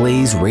on the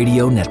Blaze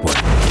Radio Network.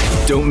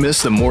 Don't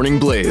miss the Morning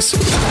Blaze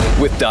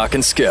with Doc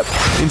and Skip.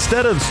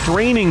 Instead of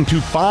straining to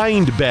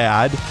find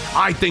bad,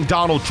 I think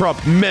Donald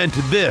Trump meant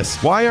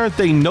this. Why aren't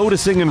they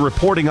noticing and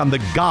reporting on the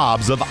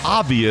gobs of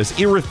obvious,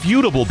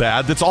 irrefutable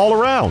bad that's all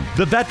around?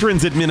 The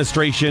Veterans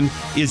Administration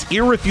is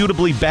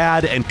irrefutably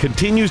bad and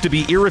continues to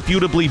be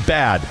irrefutably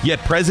bad. Yet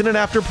president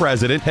after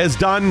president has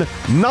done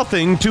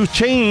nothing to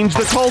change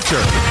the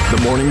culture.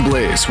 The Morning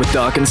Blaze with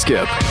Doc and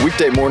Skip.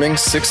 Weekday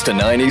mornings 6 to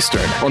 9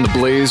 Eastern on the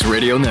Blaze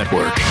Radio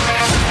Network.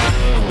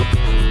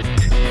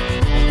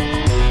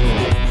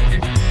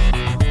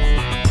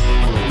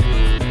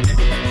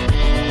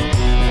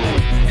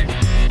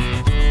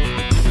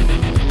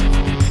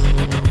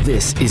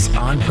 This is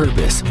On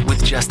Purpose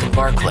with Justin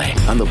Barclay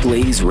on the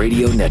Blaze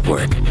Radio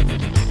Network.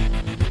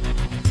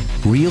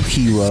 Real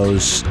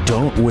heroes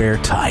don't wear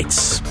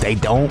tights. They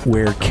don't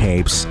wear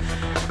capes.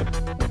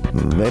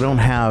 They don't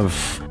have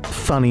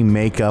funny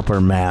makeup or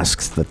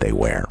masks that they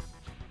wear.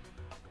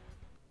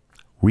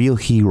 Real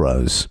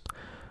heroes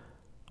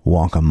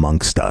walk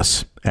amongst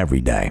us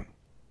every day.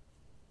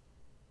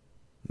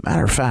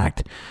 Matter of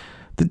fact,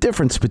 the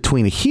difference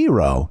between a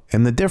hero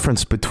and the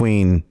difference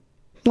between,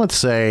 let's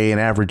say, an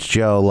average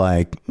Joe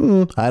like,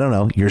 I don't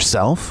know,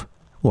 yourself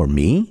or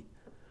me,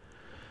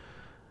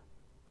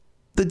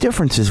 the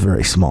difference is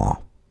very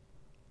small.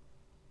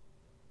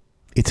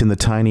 It's in the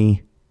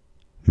tiny,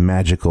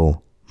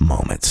 magical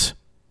moments.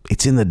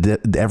 It's in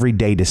the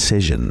everyday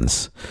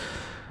decisions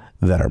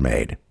that are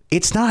made.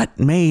 It's not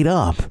made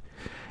up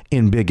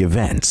in big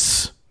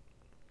events.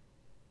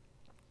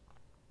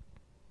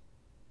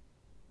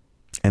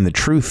 And the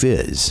truth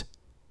is,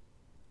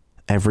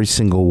 every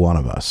single one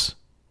of us,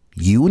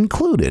 you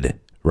included,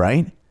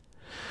 right,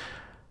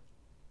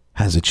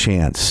 has a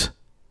chance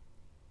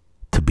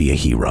to be a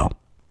hero.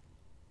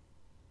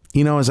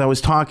 You know, as I was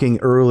talking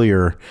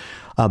earlier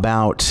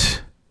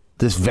about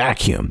this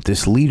vacuum,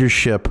 this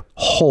leadership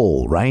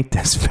hole, right?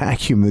 This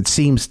vacuum that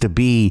seems to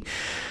be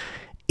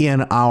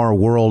in our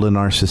world, in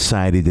our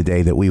society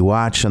today, that we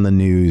watch on the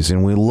news,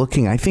 and we're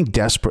looking, I think,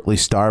 desperately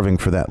starving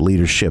for that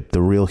leadership,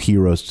 the real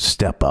heroes to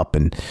step up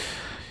and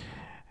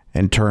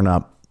turn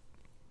up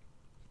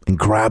and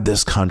grab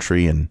this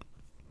country and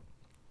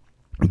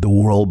the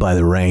world by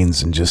the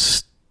reins and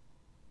just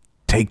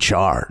take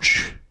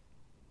charge.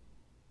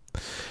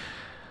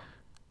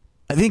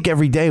 I think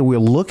every day we're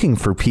looking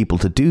for people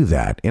to do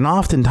that. And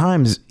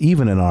oftentimes,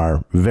 even in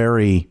our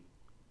very,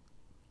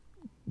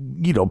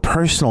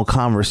 personal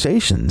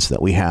conversations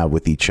that we have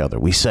with each other,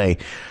 we say,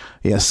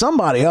 yeah,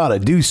 somebody ought to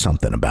do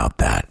something about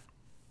that.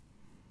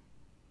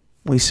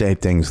 We say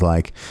things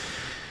like,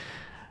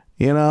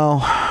 if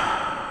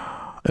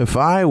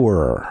I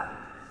were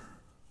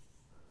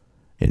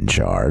in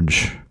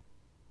charge.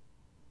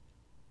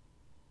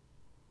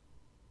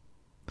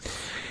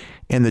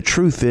 And the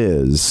truth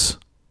is,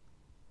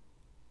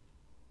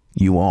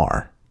 you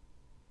are.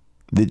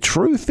 The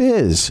truth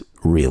is,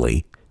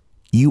 really,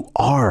 you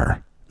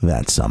are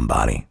that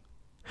somebody.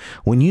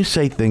 When you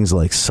say things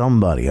like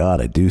somebody ought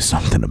to do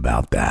something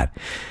about that,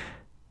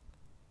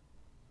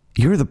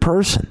 you're the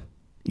person.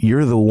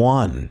 You're the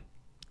one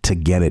to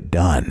get it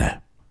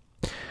done.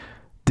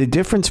 The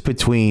difference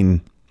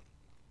between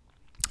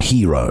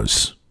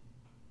heroes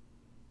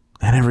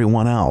and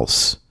everyone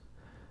else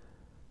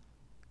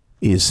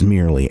is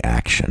merely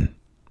action.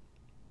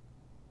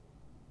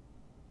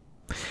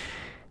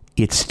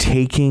 It's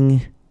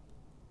taking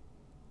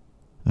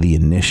the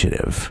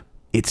initiative.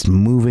 It's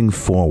moving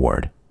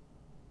forward.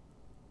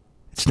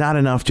 It's not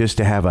enough just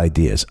to have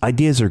ideas.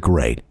 Ideas are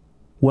great.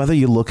 Whether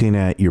you're looking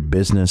at your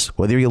business,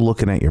 whether you're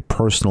looking at your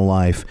personal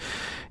life,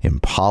 in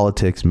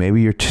politics,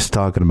 maybe you're just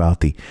talking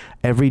about the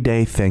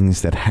everyday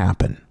things that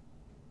happen.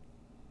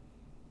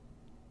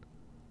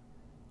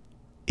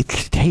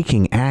 It's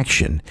taking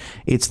action.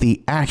 It's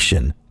the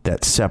action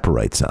that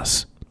separates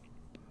us.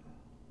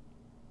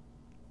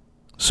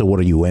 So what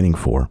are you waiting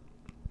for?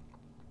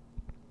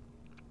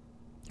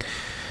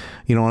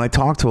 When I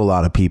talk to a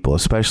lot of people,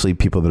 especially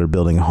people that are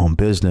building a home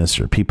business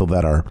or people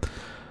that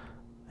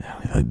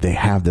they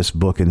have this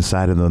book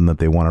inside of them that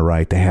they want to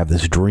write. They have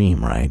this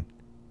dream, right?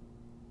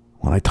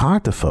 When I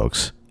talk to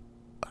folks,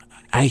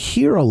 I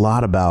hear a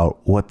lot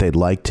about what they'd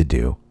like to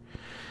do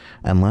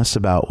and less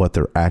about what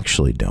they're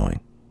actually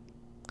doing.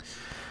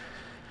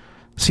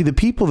 See, the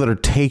people that are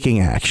taking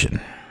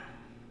action,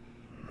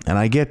 and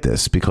I get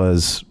this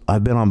because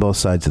I've been on both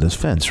sides of this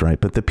fence,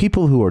 right? But the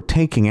people who are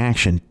taking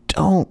action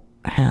don't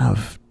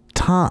have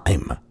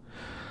time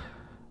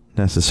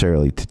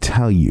necessarily to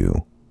tell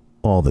you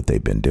all that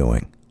they've been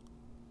doing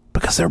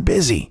because they're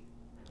busy.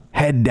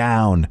 Head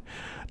down,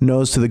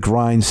 nose to the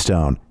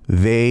grindstone.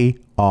 They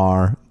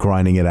are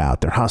grinding it out.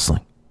 They're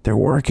hustling. They're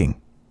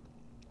working.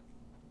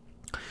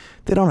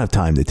 They don't have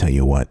time to tell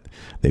you what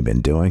they've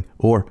been doing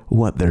or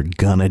what they're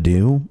gonna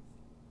do.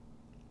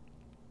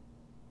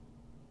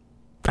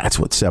 That's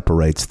what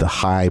separates the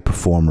high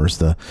performers,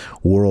 the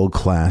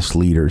world-class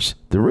leaders,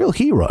 the real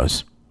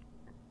heroes.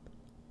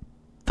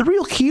 The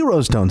real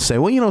heroes don't say,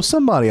 well,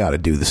 somebody ought to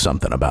do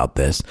something about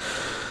this.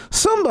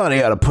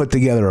 Somebody ought to put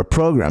together a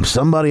program.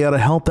 Somebody ought to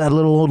help that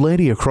little old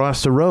lady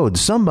across the road.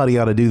 Somebody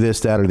ought to do this,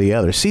 that, or the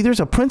other. See, there's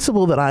a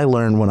principle that I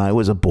learned when I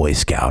was a Boy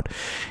Scout.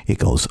 It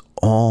goes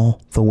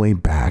all the way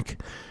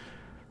back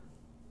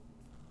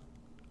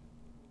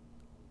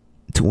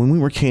to when we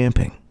were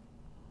camping.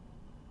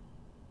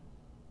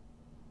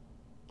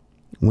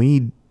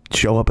 We'd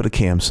show up at a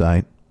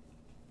campsite.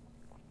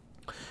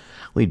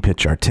 We'd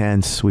pitch our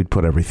tents. We'd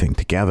put everything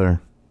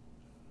together.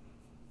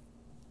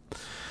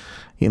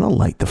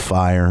 Light the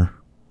fire,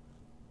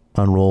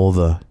 unroll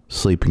the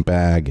sleeping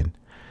bag, and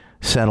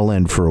settle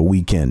in for a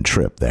weekend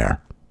trip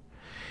there.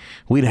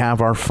 We'd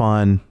have our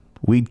fun.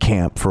 We'd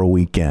camp for a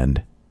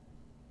weekend.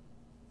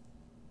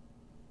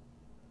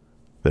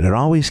 But it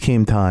always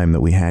came time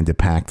that we had to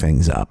pack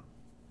things up.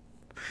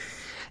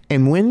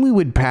 And when we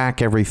would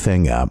pack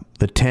everything up,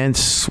 the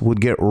tents would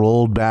get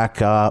rolled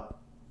back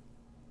up,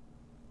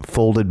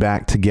 folded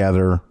back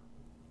together.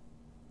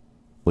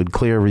 We'd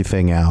clear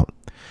everything out.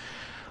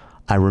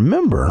 I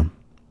remember,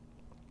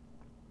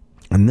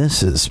 and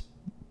this is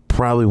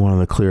probably one of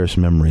the clearest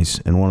memories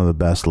and one of the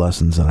best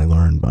lessons that I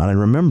learned, but I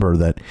remember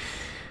that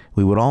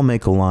we would all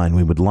make a line.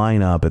 We would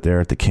line up there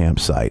at the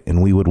campsite,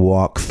 and we would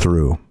walk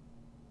through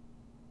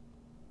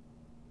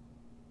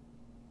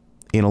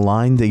in a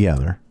line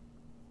together,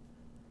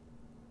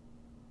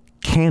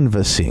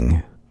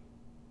 canvassing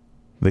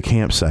the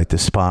campsite, the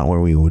spot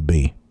where we would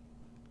be.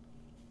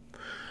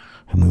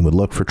 And we would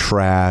look for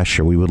trash,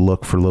 or we would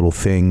look for little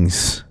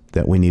things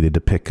that we needed to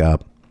pick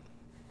up.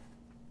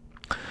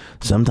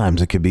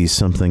 Sometimes it could be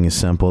something as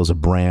simple as a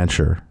branch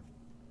or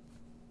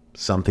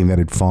something that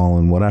had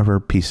fallen, whatever,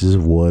 pieces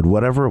of wood,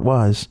 whatever it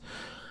was.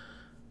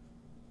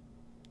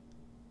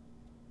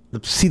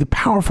 See, the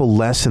powerful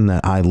lesson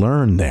that I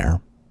learned there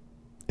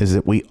is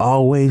that we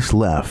always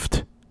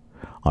left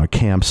our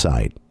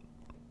campsite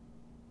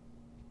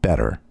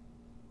better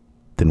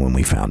than when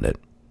we found it.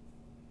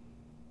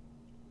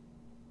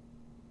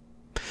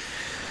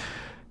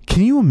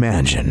 Can you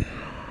imagine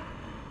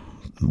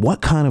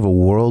what kind of a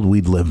world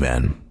we'd live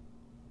in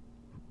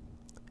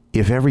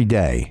if every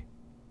day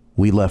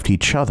we left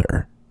each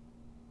other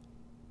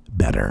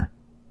better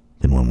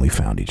than when we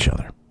found each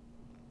other?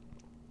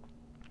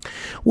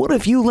 What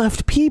if you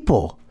left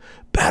people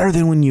better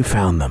than when you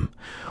found them?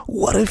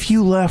 What if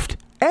you left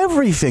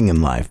everything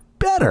in life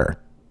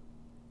better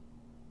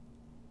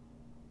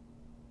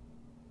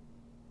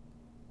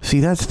See,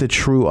 that's the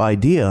true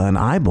idea, and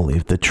I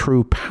believe the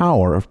true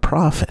power of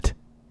profit.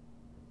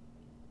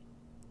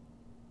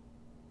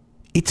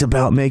 It's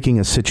about making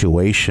a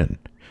situation.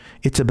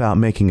 It's about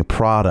making a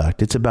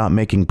product. It's about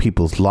making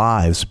people's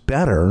lives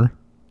better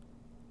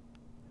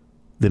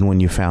than when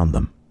you found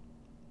them.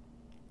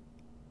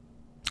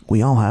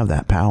 We all have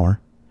that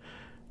power.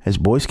 As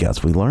Boy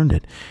Scouts, we learned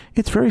it.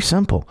 It's very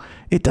simple.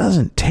 It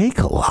doesn't take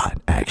a lot,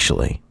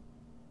 actually.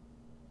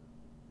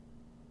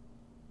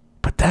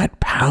 But that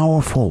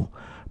powerful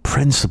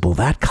principle,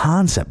 that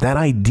concept, that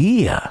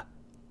idea,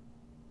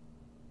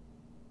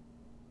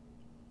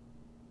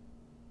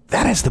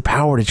 that has the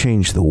power to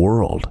change the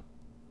world.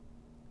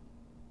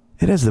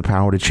 It has the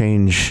power to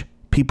change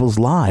people's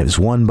lives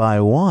one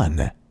by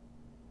one,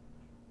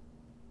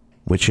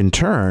 which in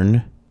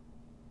turn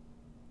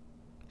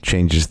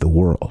changes the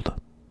world.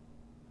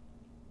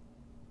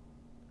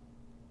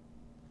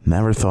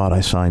 Never thought I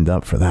signed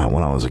up for that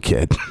when I was a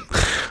kid.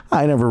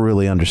 I never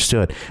really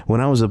understood.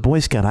 When I was a Boy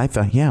Scout, I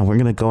thought, yeah, we're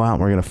going to go out,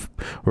 and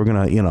we're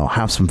going to,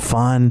 have some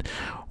fun.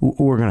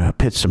 We're going to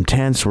pitch some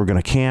tents, we're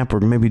going to camp,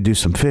 we're going to maybe do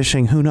some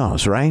fishing, who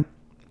knows, right?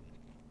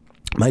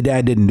 My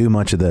dad didn't do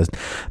much of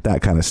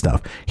that kind of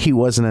stuff. He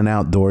wasn't an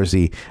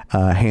outdoorsy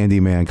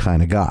handyman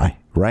kind of guy,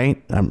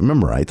 right? I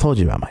remember I told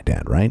you about my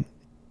dad, right?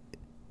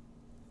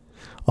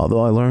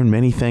 Although I learned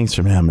many things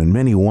from him and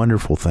many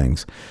wonderful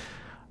things,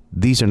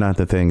 these are not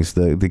the things,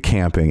 the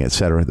camping,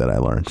 etc., that I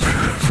learned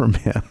from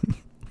him.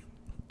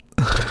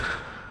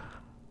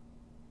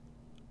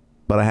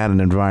 But I had an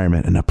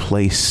environment and a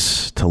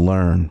place to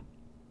learn.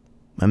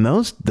 And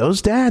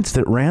those dads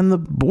that ran the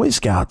Boy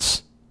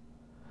Scouts,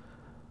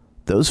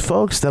 those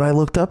folks that I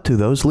looked up to,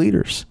 those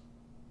leaders,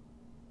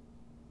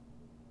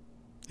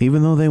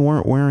 even though they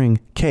weren't wearing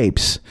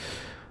capes,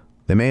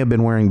 they may have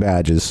been wearing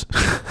badges.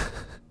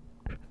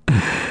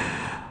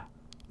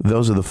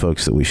 Those are the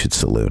folks that we should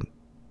salute.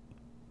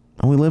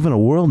 And we live in a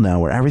world now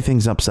where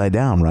everything's upside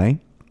down, right?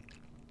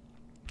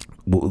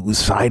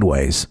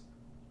 Sideways.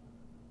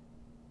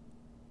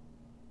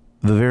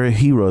 The very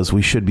heroes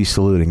we should be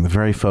saluting, the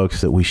very folks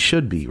that we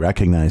should be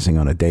recognizing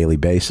on a daily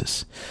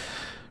basis,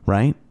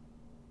 right?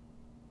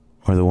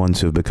 Are the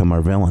ones who have become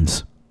our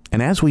villains.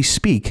 And as we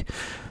speak,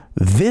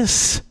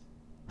 this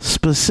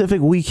specific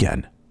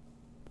weekend,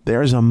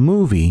 there's a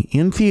movie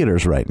in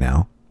theaters right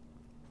now.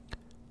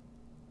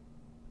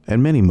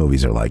 And many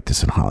movies are like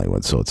this in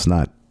Hollywood, so it's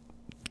not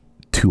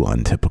too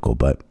untypical,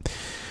 but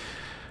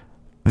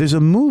there's a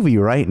movie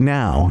right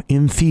now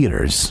in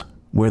theaters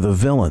where the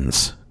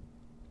villains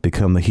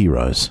become the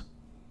heroes.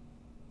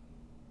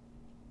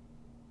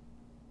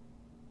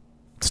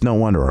 It's no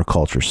wonder our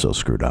culture's so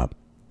screwed up.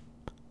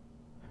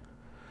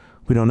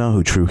 We don't know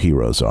who true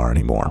heroes are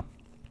anymore.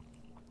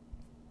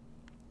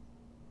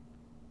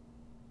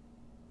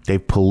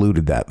 They've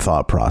polluted that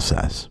thought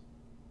process.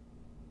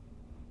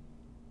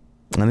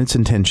 And it's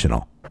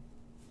intentional.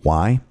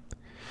 Why?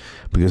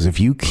 Because if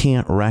you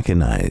can't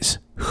recognize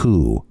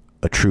who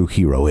a true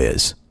hero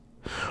is,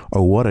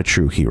 or what a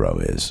true hero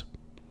is,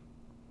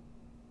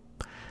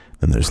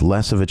 then there's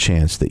less of a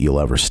chance that you'll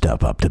ever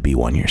step up to be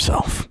one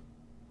yourself.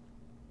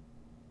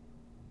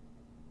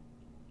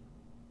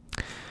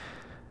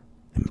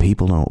 And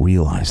people don't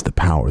realize the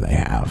power they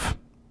have.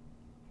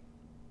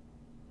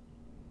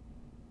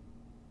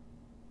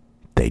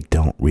 They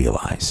don't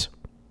realize.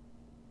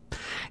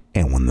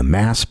 And when the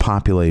mass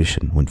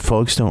population, when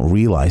folks don't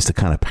realize the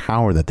kind of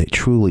power that they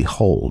truly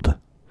hold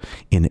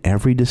in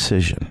every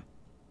decision,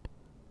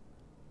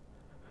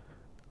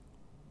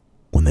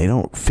 when they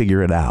don't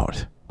figure it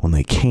out, when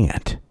they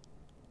can't,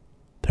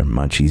 they're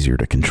much easier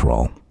to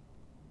control.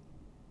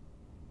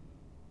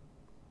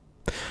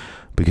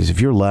 Because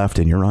if you're left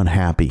and you're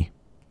unhappy,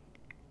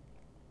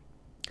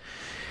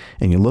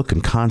 and you're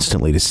looking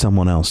constantly to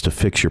someone else to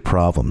fix your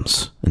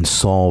problems and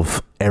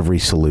solve every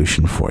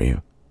solution for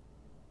you,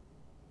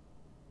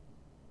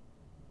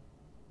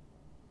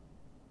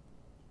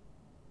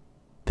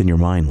 then you're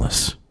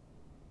mindless.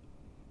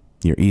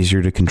 You're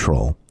easier to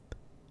control.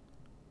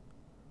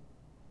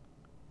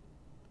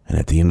 And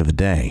at the end of the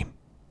day,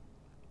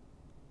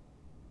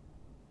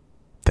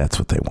 that's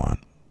what they want.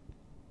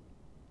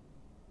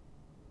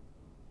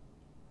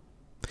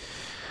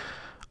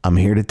 I'm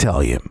here to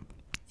tell you,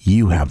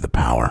 you have the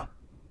power.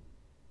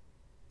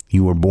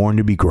 You were born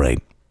to be great.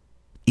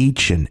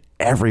 Each and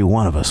every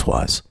one of us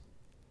was.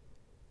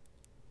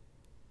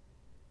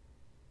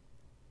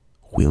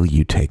 Will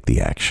you take the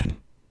action?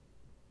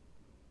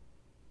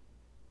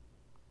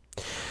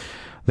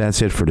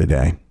 That's it for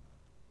today.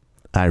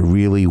 I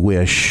really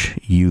wish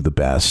you the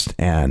best,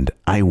 and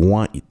I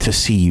want to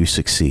see you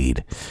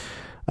succeed.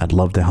 I'd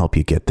love to help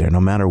you get there, no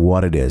matter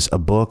what it is. A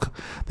book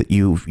that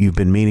you've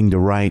been meaning to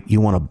write.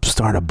 You want to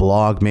start a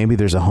blog. Maybe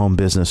there's a home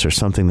business or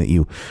something that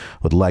you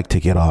would like to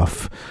get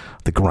off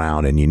the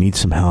ground, and you need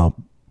some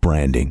help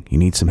branding. You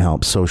need some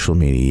help social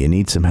media. You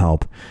need some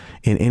help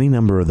in any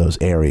number of those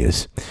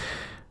areas.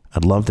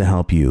 I'd love to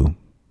help you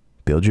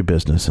build your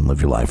business and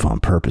live your life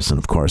on purpose. And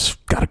of course,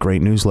 got a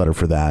great newsletter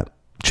for that.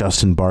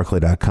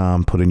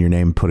 justinbarclay.com. Put in your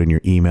name, put in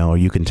your email, or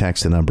you can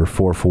text the number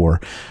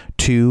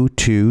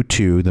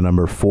 44222, the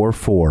number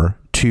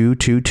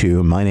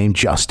 44222. My name,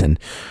 Justin.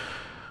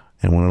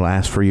 And when it'll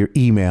ask for your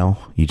email,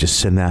 you just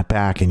send that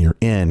back and you're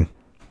in.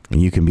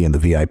 And you can be in the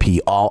VIP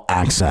all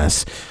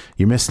access.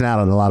 You're missing out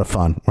on a lot of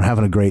fun. We're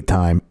having a great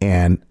time,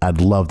 and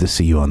I'd love to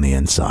see you on the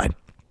inside.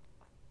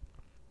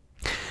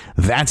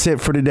 That's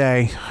it for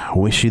today. I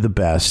wish you the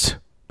best.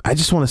 I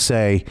just want to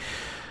say,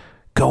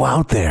 go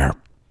out there.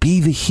 Be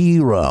the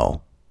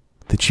hero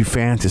that you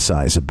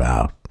fantasize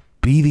about.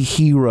 Be the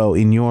hero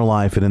in your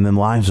life and in the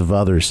lives of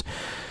others.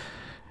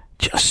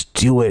 Just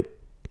do it.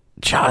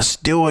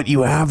 Just do it.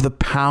 You have the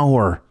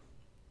power.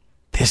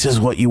 This is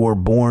what you were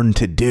born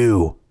to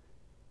do.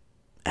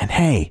 And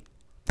hey,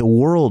 the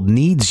world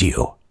needs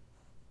you.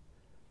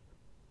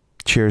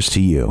 Cheers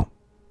to you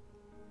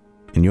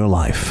and your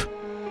life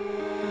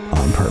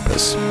on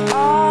purpose.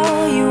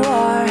 All you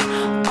are,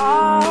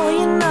 all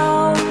you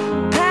know,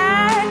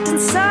 packed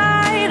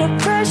inside a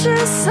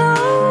precious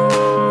soul.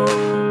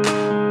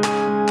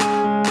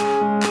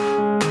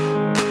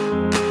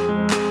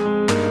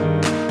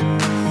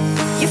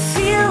 You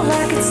feel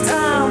like it's time.